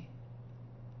Germany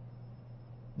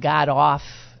got off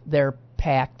their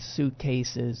packed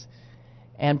suitcases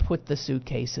and put the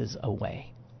suitcases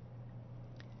away.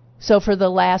 So for the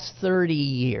last 30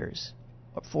 years,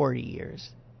 or 40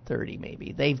 years, 30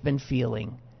 maybe, they've been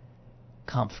feeling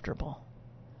comfortable.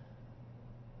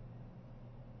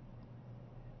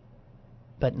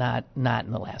 But not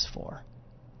in the last 4.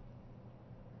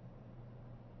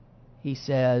 He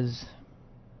says,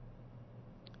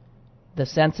 the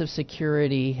sense of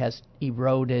security has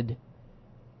eroded.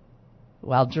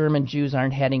 While German Jews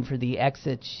aren't heading for the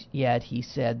exit yet, he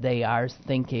said they are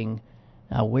thinking,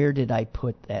 now where did I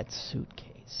put that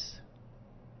suitcase?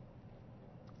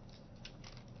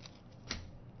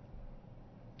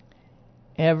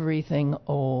 Everything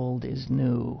old is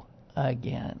new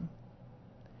again.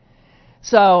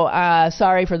 So,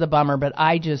 sorry for the bummer, but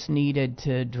I just needed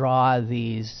to draw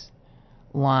these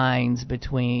lines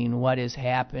between what is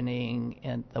happening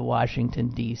in the Washington,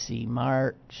 D.C.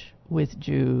 march with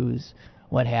Jews,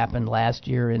 what happened last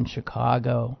year in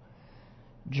Chicago,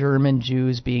 German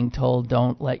Jews being told,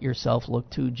 don't let yourself look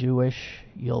too Jewish,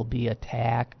 you'll be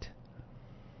attacked.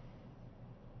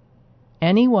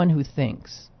 Anyone who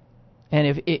thinks,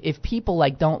 and if people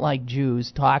don't like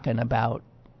Jews talking about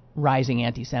rising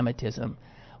anti-Semitism,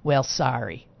 well,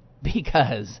 sorry,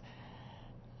 because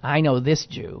I know this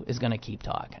Jew is going to keep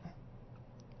talking,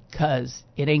 because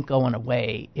it ain't going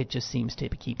away. It just seems to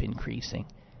keep increasing.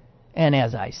 And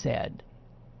as I said,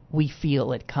 we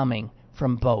feel it coming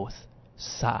from both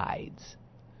sides.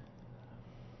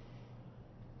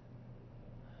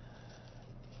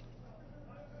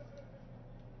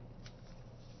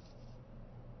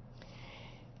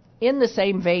 In the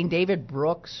same vein, David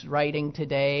Brooks, writing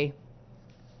today,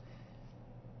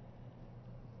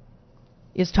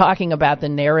 is talking about the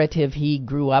narrative he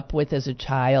grew up with as a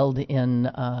child in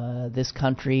this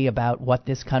country about what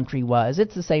this country was.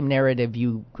 It's the same narrative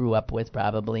you grew up with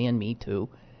probably, and me too.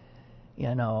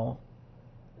 You know,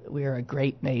 we're a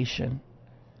great nation,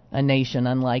 a nation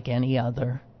unlike any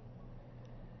other.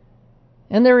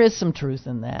 And there is some truth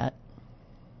in that.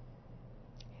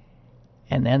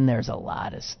 And then there's a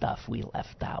lot of stuff we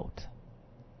left out.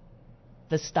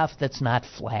 The stuff that's not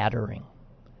flattering.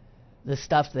 The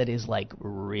stuff that is like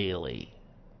really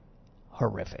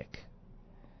horrific.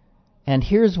 And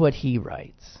here's what he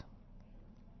writes.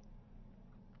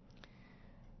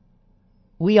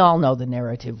 We all know the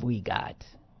narrative we got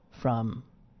from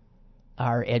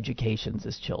our educations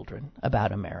as children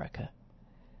about America.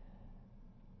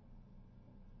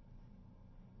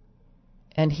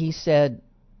 And he said,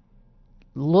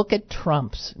 look at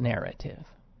Trump's narrative.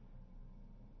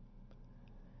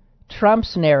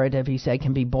 Trump's narrative, he said,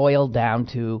 can be boiled down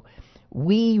to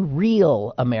we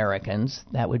real Americans,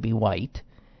 that would be white,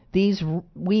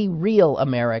 we real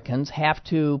Americans have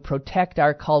to protect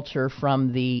our culture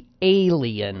from the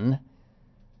alien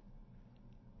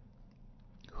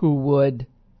who would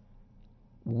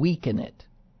weaken it.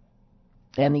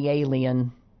 And the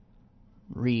alien,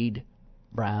 read,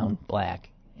 brown, black,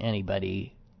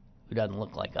 anybody who doesn't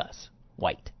look like us,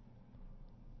 white.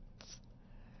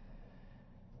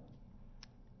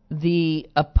 The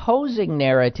opposing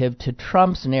narrative to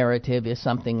Trump's narrative is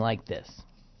something like this,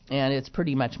 and it's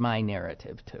pretty much my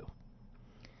narrative too.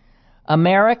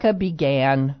 America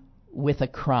began with a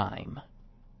crime,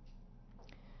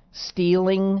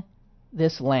 stealing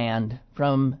this land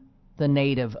from the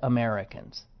Native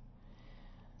Americans.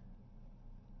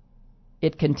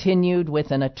 It continued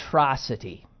with an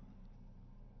atrocity.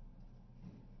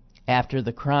 After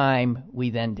the crime, we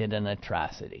then did an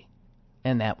atrocity,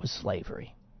 and that was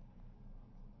slavery.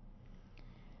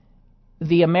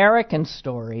 The American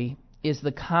story is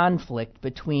the conflict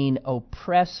between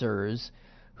oppressors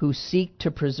who seek to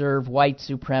preserve white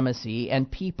supremacy and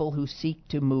people who seek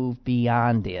to move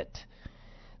beyond it.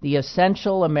 The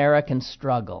essential American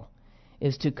struggle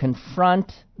is to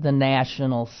confront the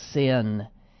national sin,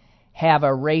 have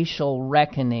a racial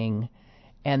reckoning,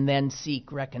 and then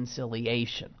seek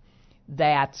reconciliation.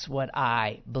 That's what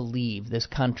I believe this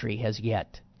country has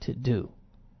yet to do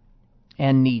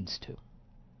and needs to.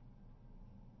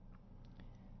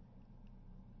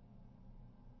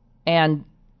 And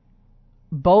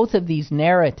both of these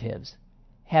narratives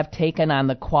have taken on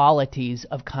the qualities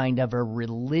of kind of a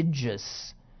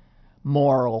religious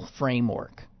moral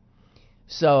framework.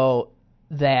 So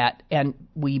that, and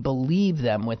we believe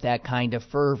them with that kind of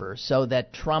fervor, so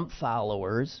that Trump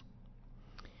followers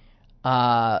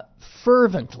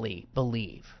fervently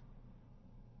believe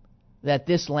that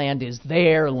this land is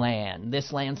their land.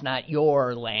 This land's not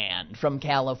your land, from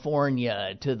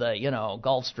California to the,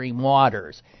 Gulf Stream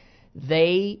waters.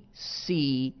 They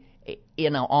see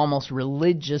in an almost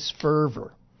religious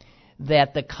fervor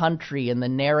that the country and the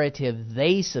narrative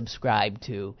they subscribe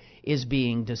to is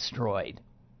being destroyed.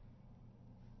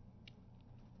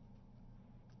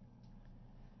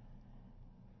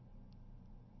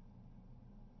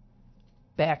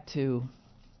 Back to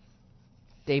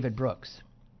David Brooks.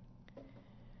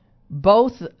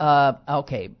 Both,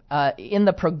 in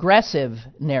the progressive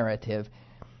narrative,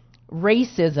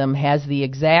 racism has the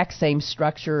exact same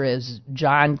structure as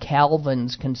John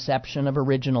Calvin's conception of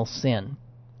original sin.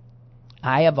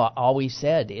 I have always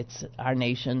said our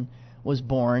nation was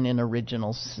born in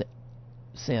original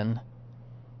sin,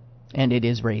 and it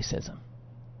is racism.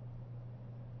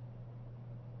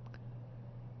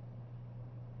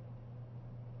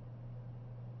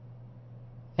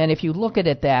 And if you look at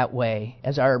it that way,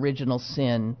 as our original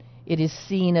sin, it is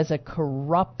seen as a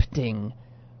corrupting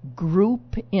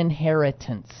group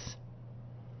inheritance.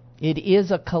 It is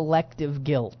a collective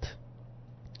guilt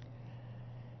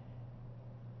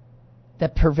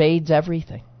that pervades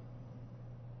everything.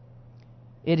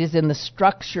 It is in the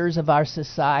structures of our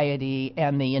society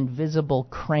and the invisible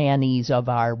crannies of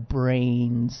our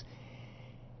brains.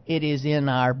 It is in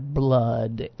our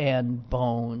blood and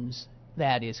bones.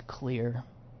 That is clear.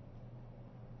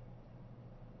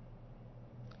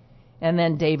 And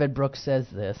then David Brooks says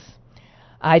this,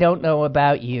 I don't know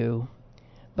about you,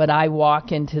 but I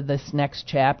walk into this next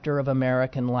chapter of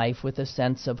American life with a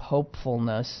sense of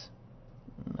hopefulness.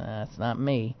 That's not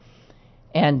me.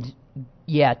 And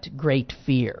yet great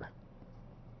fear.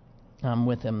 I'm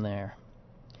with him there.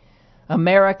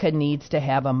 America needs to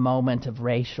have a moment of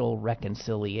racial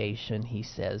reconciliation, he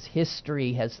says.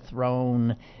 History has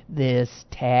thrown this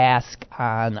task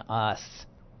on us.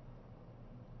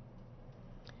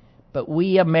 But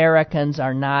we Americans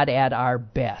are not at our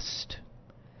best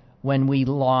when we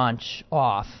launch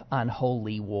off on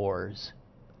holy wars.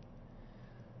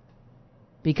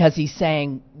 because he's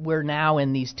saying we're now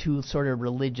in these two sort of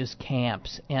religious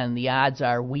camps, and the odds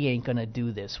are we ain't going to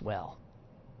do this well.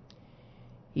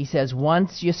 He says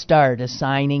once you start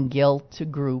assigning guilt to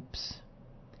groups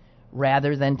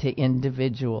rather than to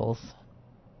individuals,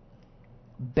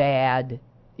 bad,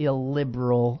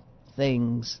 illiberal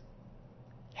things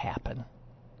happen.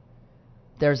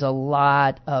 There's a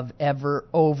lot of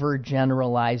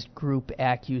overgeneralized group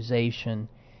accusation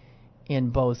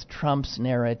in both Trump's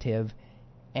narrative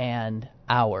and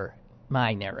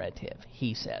my narrative,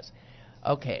 he says.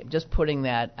 Okay, just putting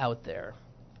that out there.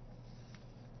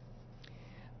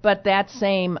 But that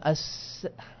same,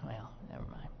 well, never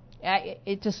mind.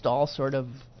 It just all sort of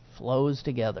flows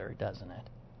together, doesn't it?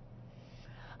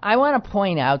 I want to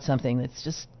point out something that's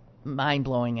just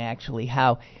mind-blowing, actually,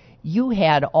 how you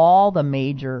had all the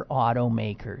major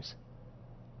automakers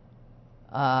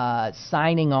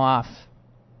signing off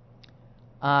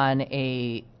on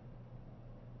a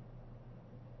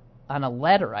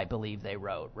letter, I believe they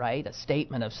wrote, right? A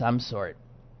statement of some sort,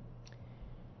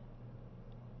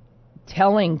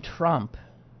 telling Trump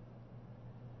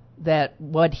that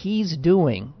what he's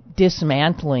doing,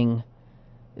 dismantling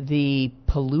the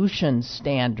pollution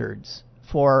standards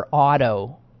for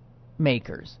automakers,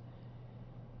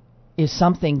 is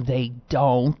something they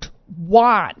don't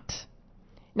want.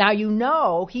 Now, you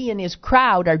know he and his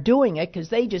crowd are doing it because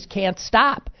they just can't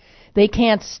stop. They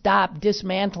can't stop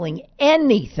dismantling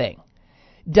anything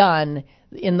done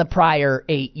in the prior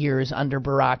 8 years under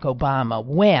Barack Obama,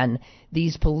 when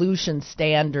these pollution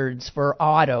standards for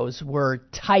autos were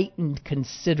tightened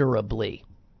considerably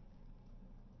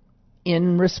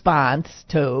in response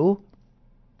to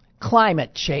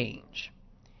climate change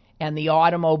and the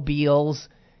automobile's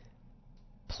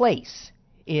place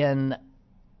in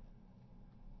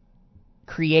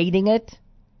creating it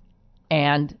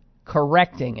and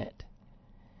correcting it.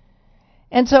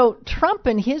 And so Trump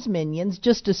and his minions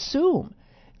just assume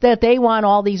that they want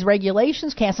all these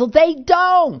regulations canceled. They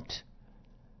don't.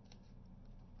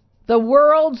 The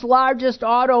world's largest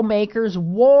automakers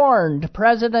warned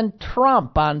President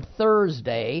Trump on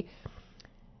Thursday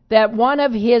that one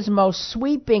of his most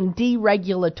sweeping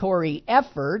deregulatory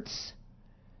efforts,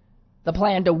 the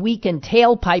plan to weaken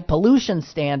tailpipe pollution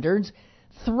standards,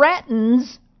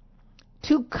 threatens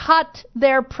to cut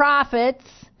their profits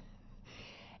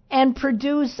and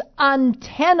produce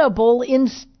untenable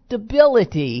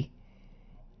instability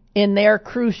in their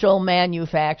crucial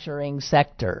manufacturing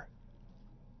sector.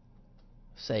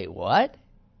 Say what?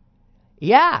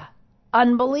 Yeah,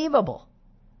 unbelievable.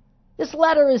 This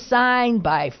letter is signed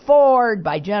by Ford,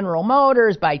 by General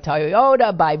Motors, by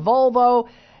Toyota, by Volvo,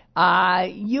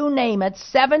 you name it,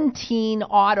 17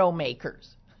 automakers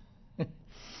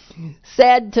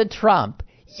said to Trump,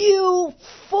 "You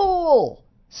fool!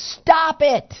 Stop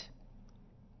it!"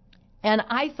 And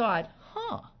I thought,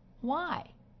 why?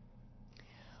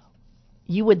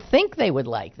 You would think they would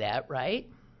like that, right?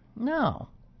 No.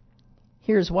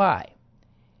 Here's why.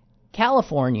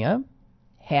 California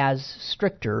has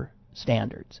stricter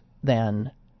standards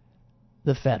than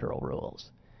the federal rules.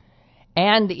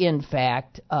 And, in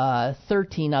fact,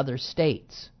 13 other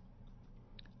states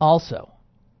also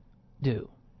do.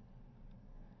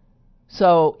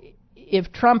 So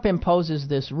if Trump imposes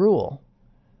this rule,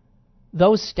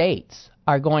 those states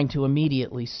are going to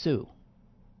immediately sue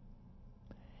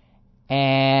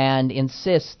and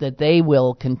insist that they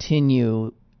will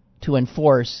continue to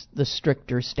enforce the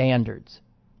stricter standards.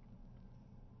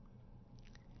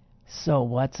 So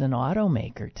what's an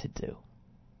automaker to do?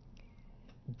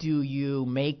 Do you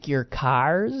make your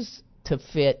cars to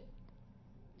fit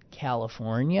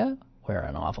California, where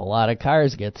an awful lot of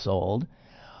cars get sold?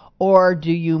 Or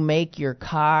do you make your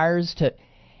cars to...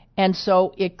 And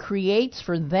so it creates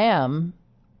for them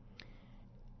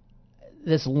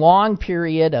this long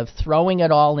period of throwing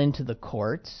it all into the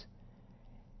courts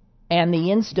and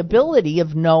the instability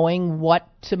of knowing what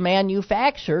to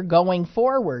manufacture going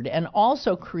forward, and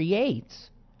also creates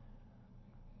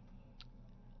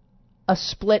a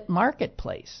split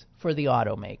marketplace for the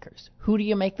automakers. Who do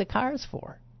you make the cars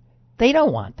for? They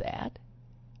don't want that.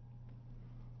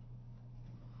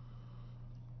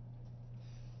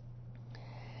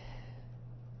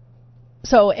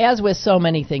 So, as with so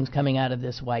many things coming out of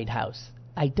this White House,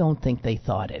 I don't think they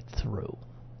thought it through.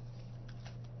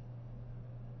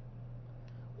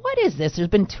 What is this? There's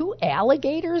been 2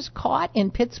 alligators caught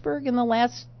in Pittsburgh in the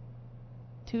last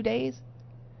 2 days?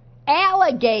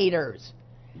 Alligators!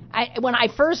 When I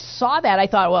first saw that, I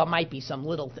thought, well, it might be some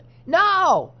little thing.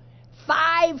 No!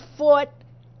 5-foot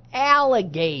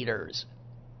alligators.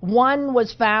 One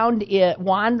was found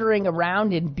wandering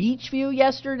around in Beachview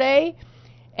yesterday,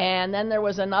 And then there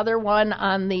was another one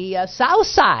on the south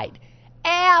side.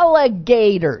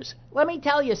 Alligators. Let me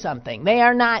tell you something. They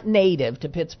are not native to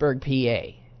Pittsburgh,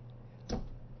 PA.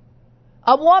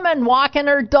 A woman walking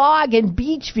her dog in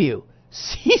Beachview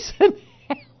sees an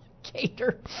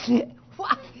alligator.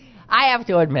 What? I have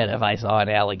to admit, if I saw an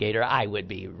alligator, I would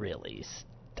be really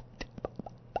stunned.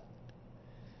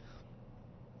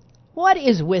 What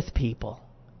is with people?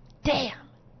 Damn.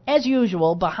 As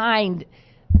usual, behind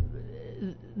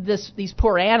these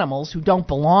poor animals who don't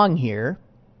belong here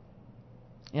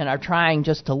and are trying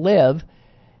just to live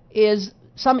is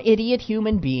some idiot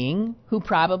human being who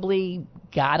probably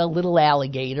got a little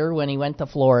alligator when he went to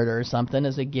Florida or something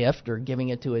as a gift or giving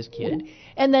it to his kid.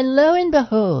 And then lo and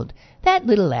behold, that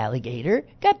little alligator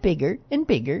got bigger and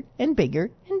bigger and bigger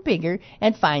and bigger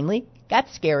and finally got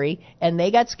scary and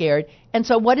they got scared. And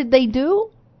so what did they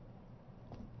do?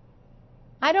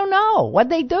 I don't know.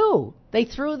 What'd they do? They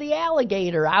threw the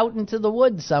alligator out into the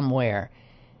woods somewhere.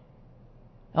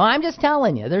 Oh, I'm just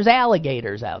telling you, there's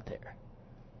alligators out there.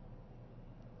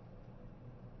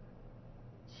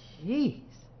 Jeez.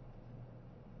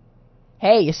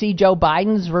 Hey, you see Joe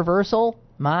Biden's reversal?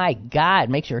 My God,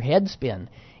 makes your head spin.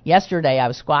 Yesterday I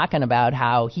was squawking about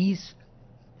how he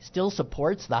still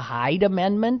supports the Hyde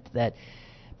Amendment that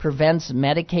prevents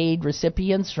Medicaid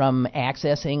recipients from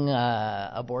accessing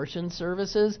abortion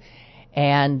services.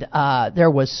 And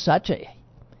there was it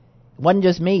wasn't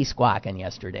just me squawking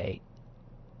yesterday.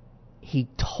 He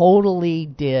totally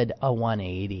did a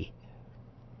 180.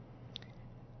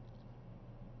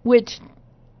 Which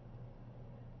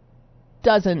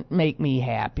doesn't make me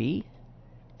happy,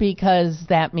 because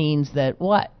that means that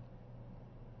what?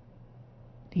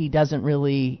 He doesn't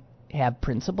really have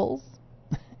principles.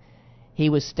 He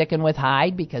was sticking with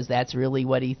Hyde because that's really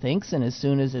what he thinks, and as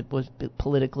soon as it was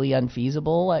politically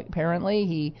unfeasible, apparently,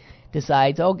 he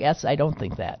decides, oh, guess I don't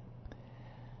think that.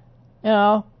 You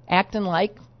know, acting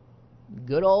like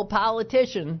good old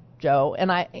politician, Joe.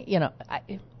 And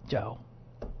Joe.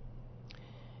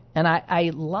 And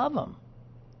I love him.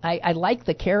 I like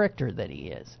the character that he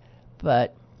is.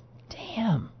 But,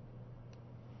 damn.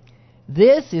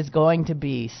 This is going to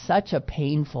be such a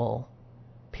painful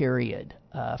period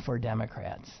for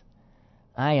Democrats.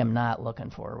 I am not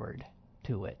looking forward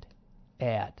to it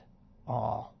at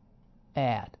all.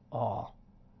 At all.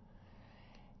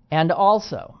 And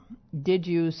also, did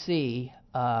you see...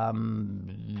 I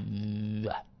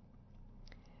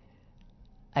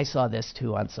saw this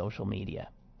too on social media,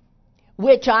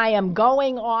 which I am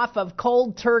going off of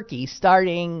cold turkey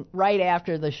starting right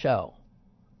after the show.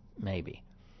 Maybe.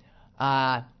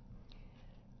 Sean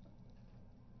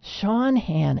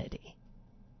Hannity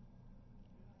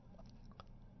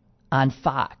on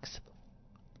Fox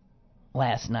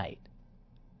last night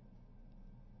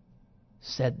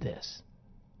said this.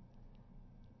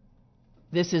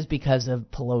 This is because of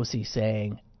Pelosi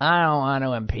saying, I don't want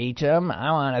to impeach him.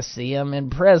 I want to see him in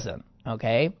prison.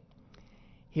 Okay?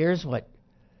 Here's what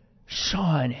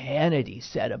Sean Hannity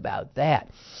said about that.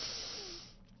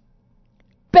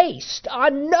 Based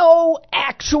on no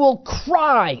actual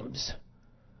crimes,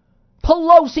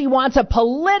 Pelosi wants a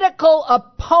political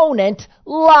opponent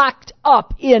locked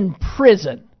up in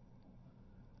prison.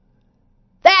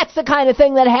 That's the kind of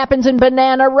thing that happens in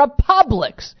banana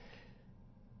republics.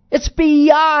 It's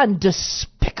beyond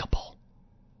despicable.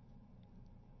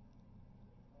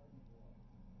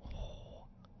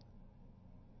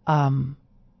 Sean.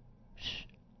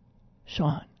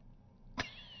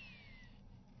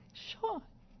 Sean.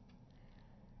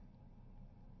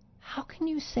 How can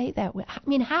you say that? I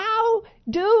mean, how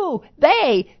do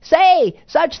they say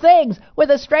such things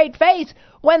with a straight face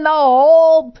when the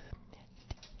all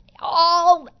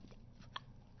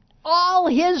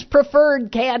his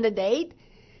preferred candidate,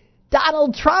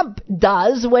 Donald Trump,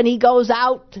 does when he goes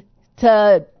out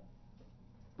to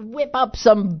whip up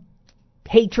some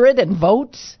hatred and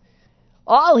votes?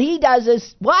 All he does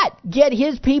is what? Get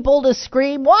his people to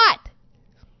scream what?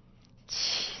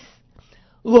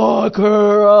 Lock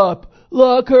her up!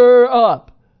 Lock her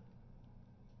up!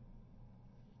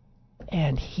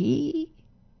 And he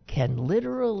can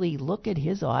literally look at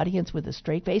his audience with a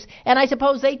straight face, and I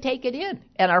suppose they take it in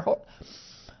and are...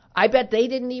 I bet they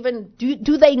didn't even...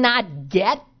 Do they not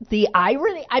get the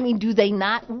irony? I mean, do they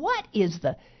not... What is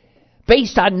the...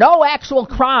 Based on no actual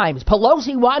crimes,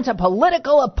 Pelosi wants a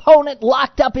political opponent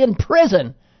locked up in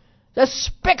prison.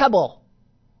 Despicable.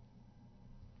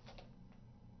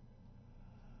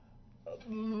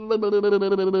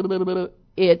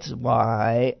 It's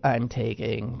why I'm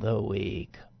taking the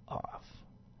week off.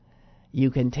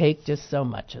 You can take just so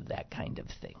much of that kind of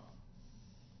thing,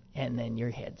 and then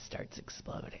your head starts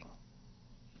exploding.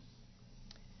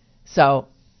 So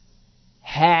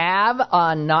have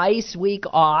a nice week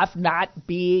off, not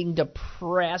being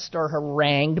depressed or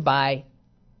harangued by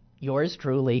yours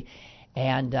truly.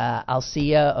 And I'll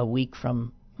see you a week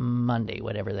from Monday,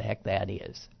 whatever the heck that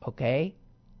is. Okay?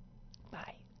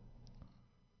 Bye.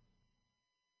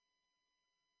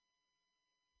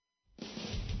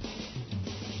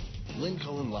 Lynn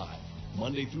Cullen Live,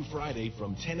 Monday through Friday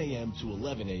from 10 a.m. to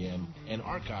 11 a.m. and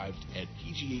archived at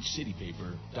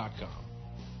pghcitypaper.com.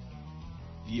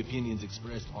 The opinions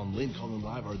expressed on Lynn Cullen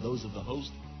Live are those of the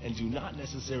host and do not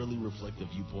necessarily reflect the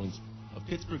viewpoints of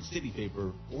Pittsburgh City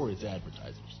Paper or its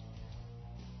advertisers.